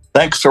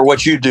 Thanks for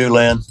what you do,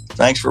 Lynn.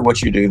 Thanks for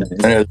what you do. And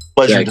it's a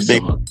pleasure to be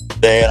here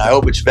today. And I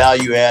hope it's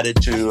value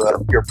added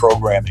to your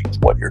programming,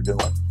 what you're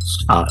doing.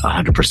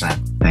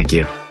 100%. Thank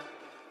you.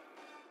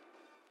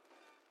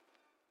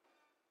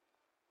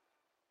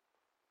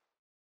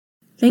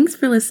 Thanks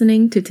for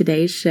listening to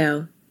today's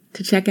show.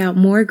 To check out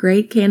more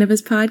great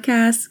cannabis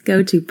podcasts,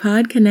 go to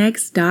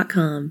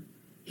podconnects.com.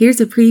 Here's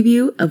a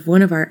preview of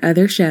one of our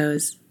other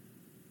shows.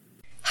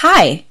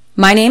 Hi,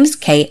 my name's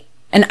Kate,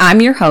 and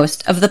I'm your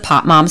host of the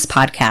Pop Moms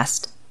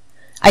Podcast.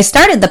 I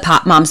started the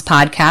Pop Moms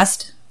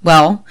Podcast,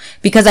 well,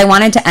 because I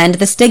wanted to end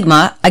the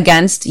stigma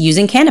against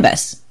using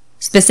cannabis,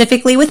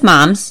 specifically with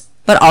moms,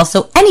 but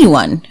also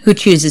anyone who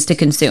chooses to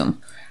consume.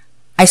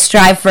 I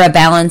strive for a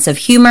balance of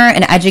humor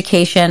and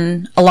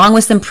education, along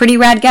with some pretty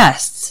rad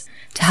guests,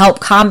 to help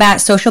combat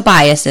social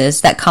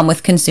biases that come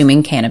with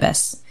consuming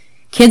cannabis.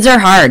 Kids are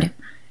hard.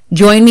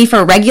 Join me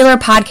for regular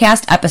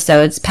podcast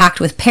episodes packed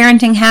with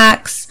parenting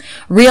hacks,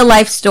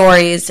 real-life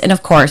stories, and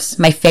of course,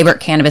 my favorite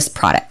cannabis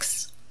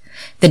products.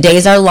 The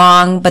days are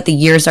long, but the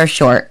years are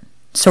short.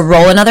 So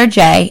roll another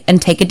J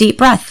and take a deep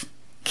breath.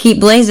 Keep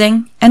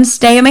blazing and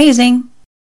stay amazing.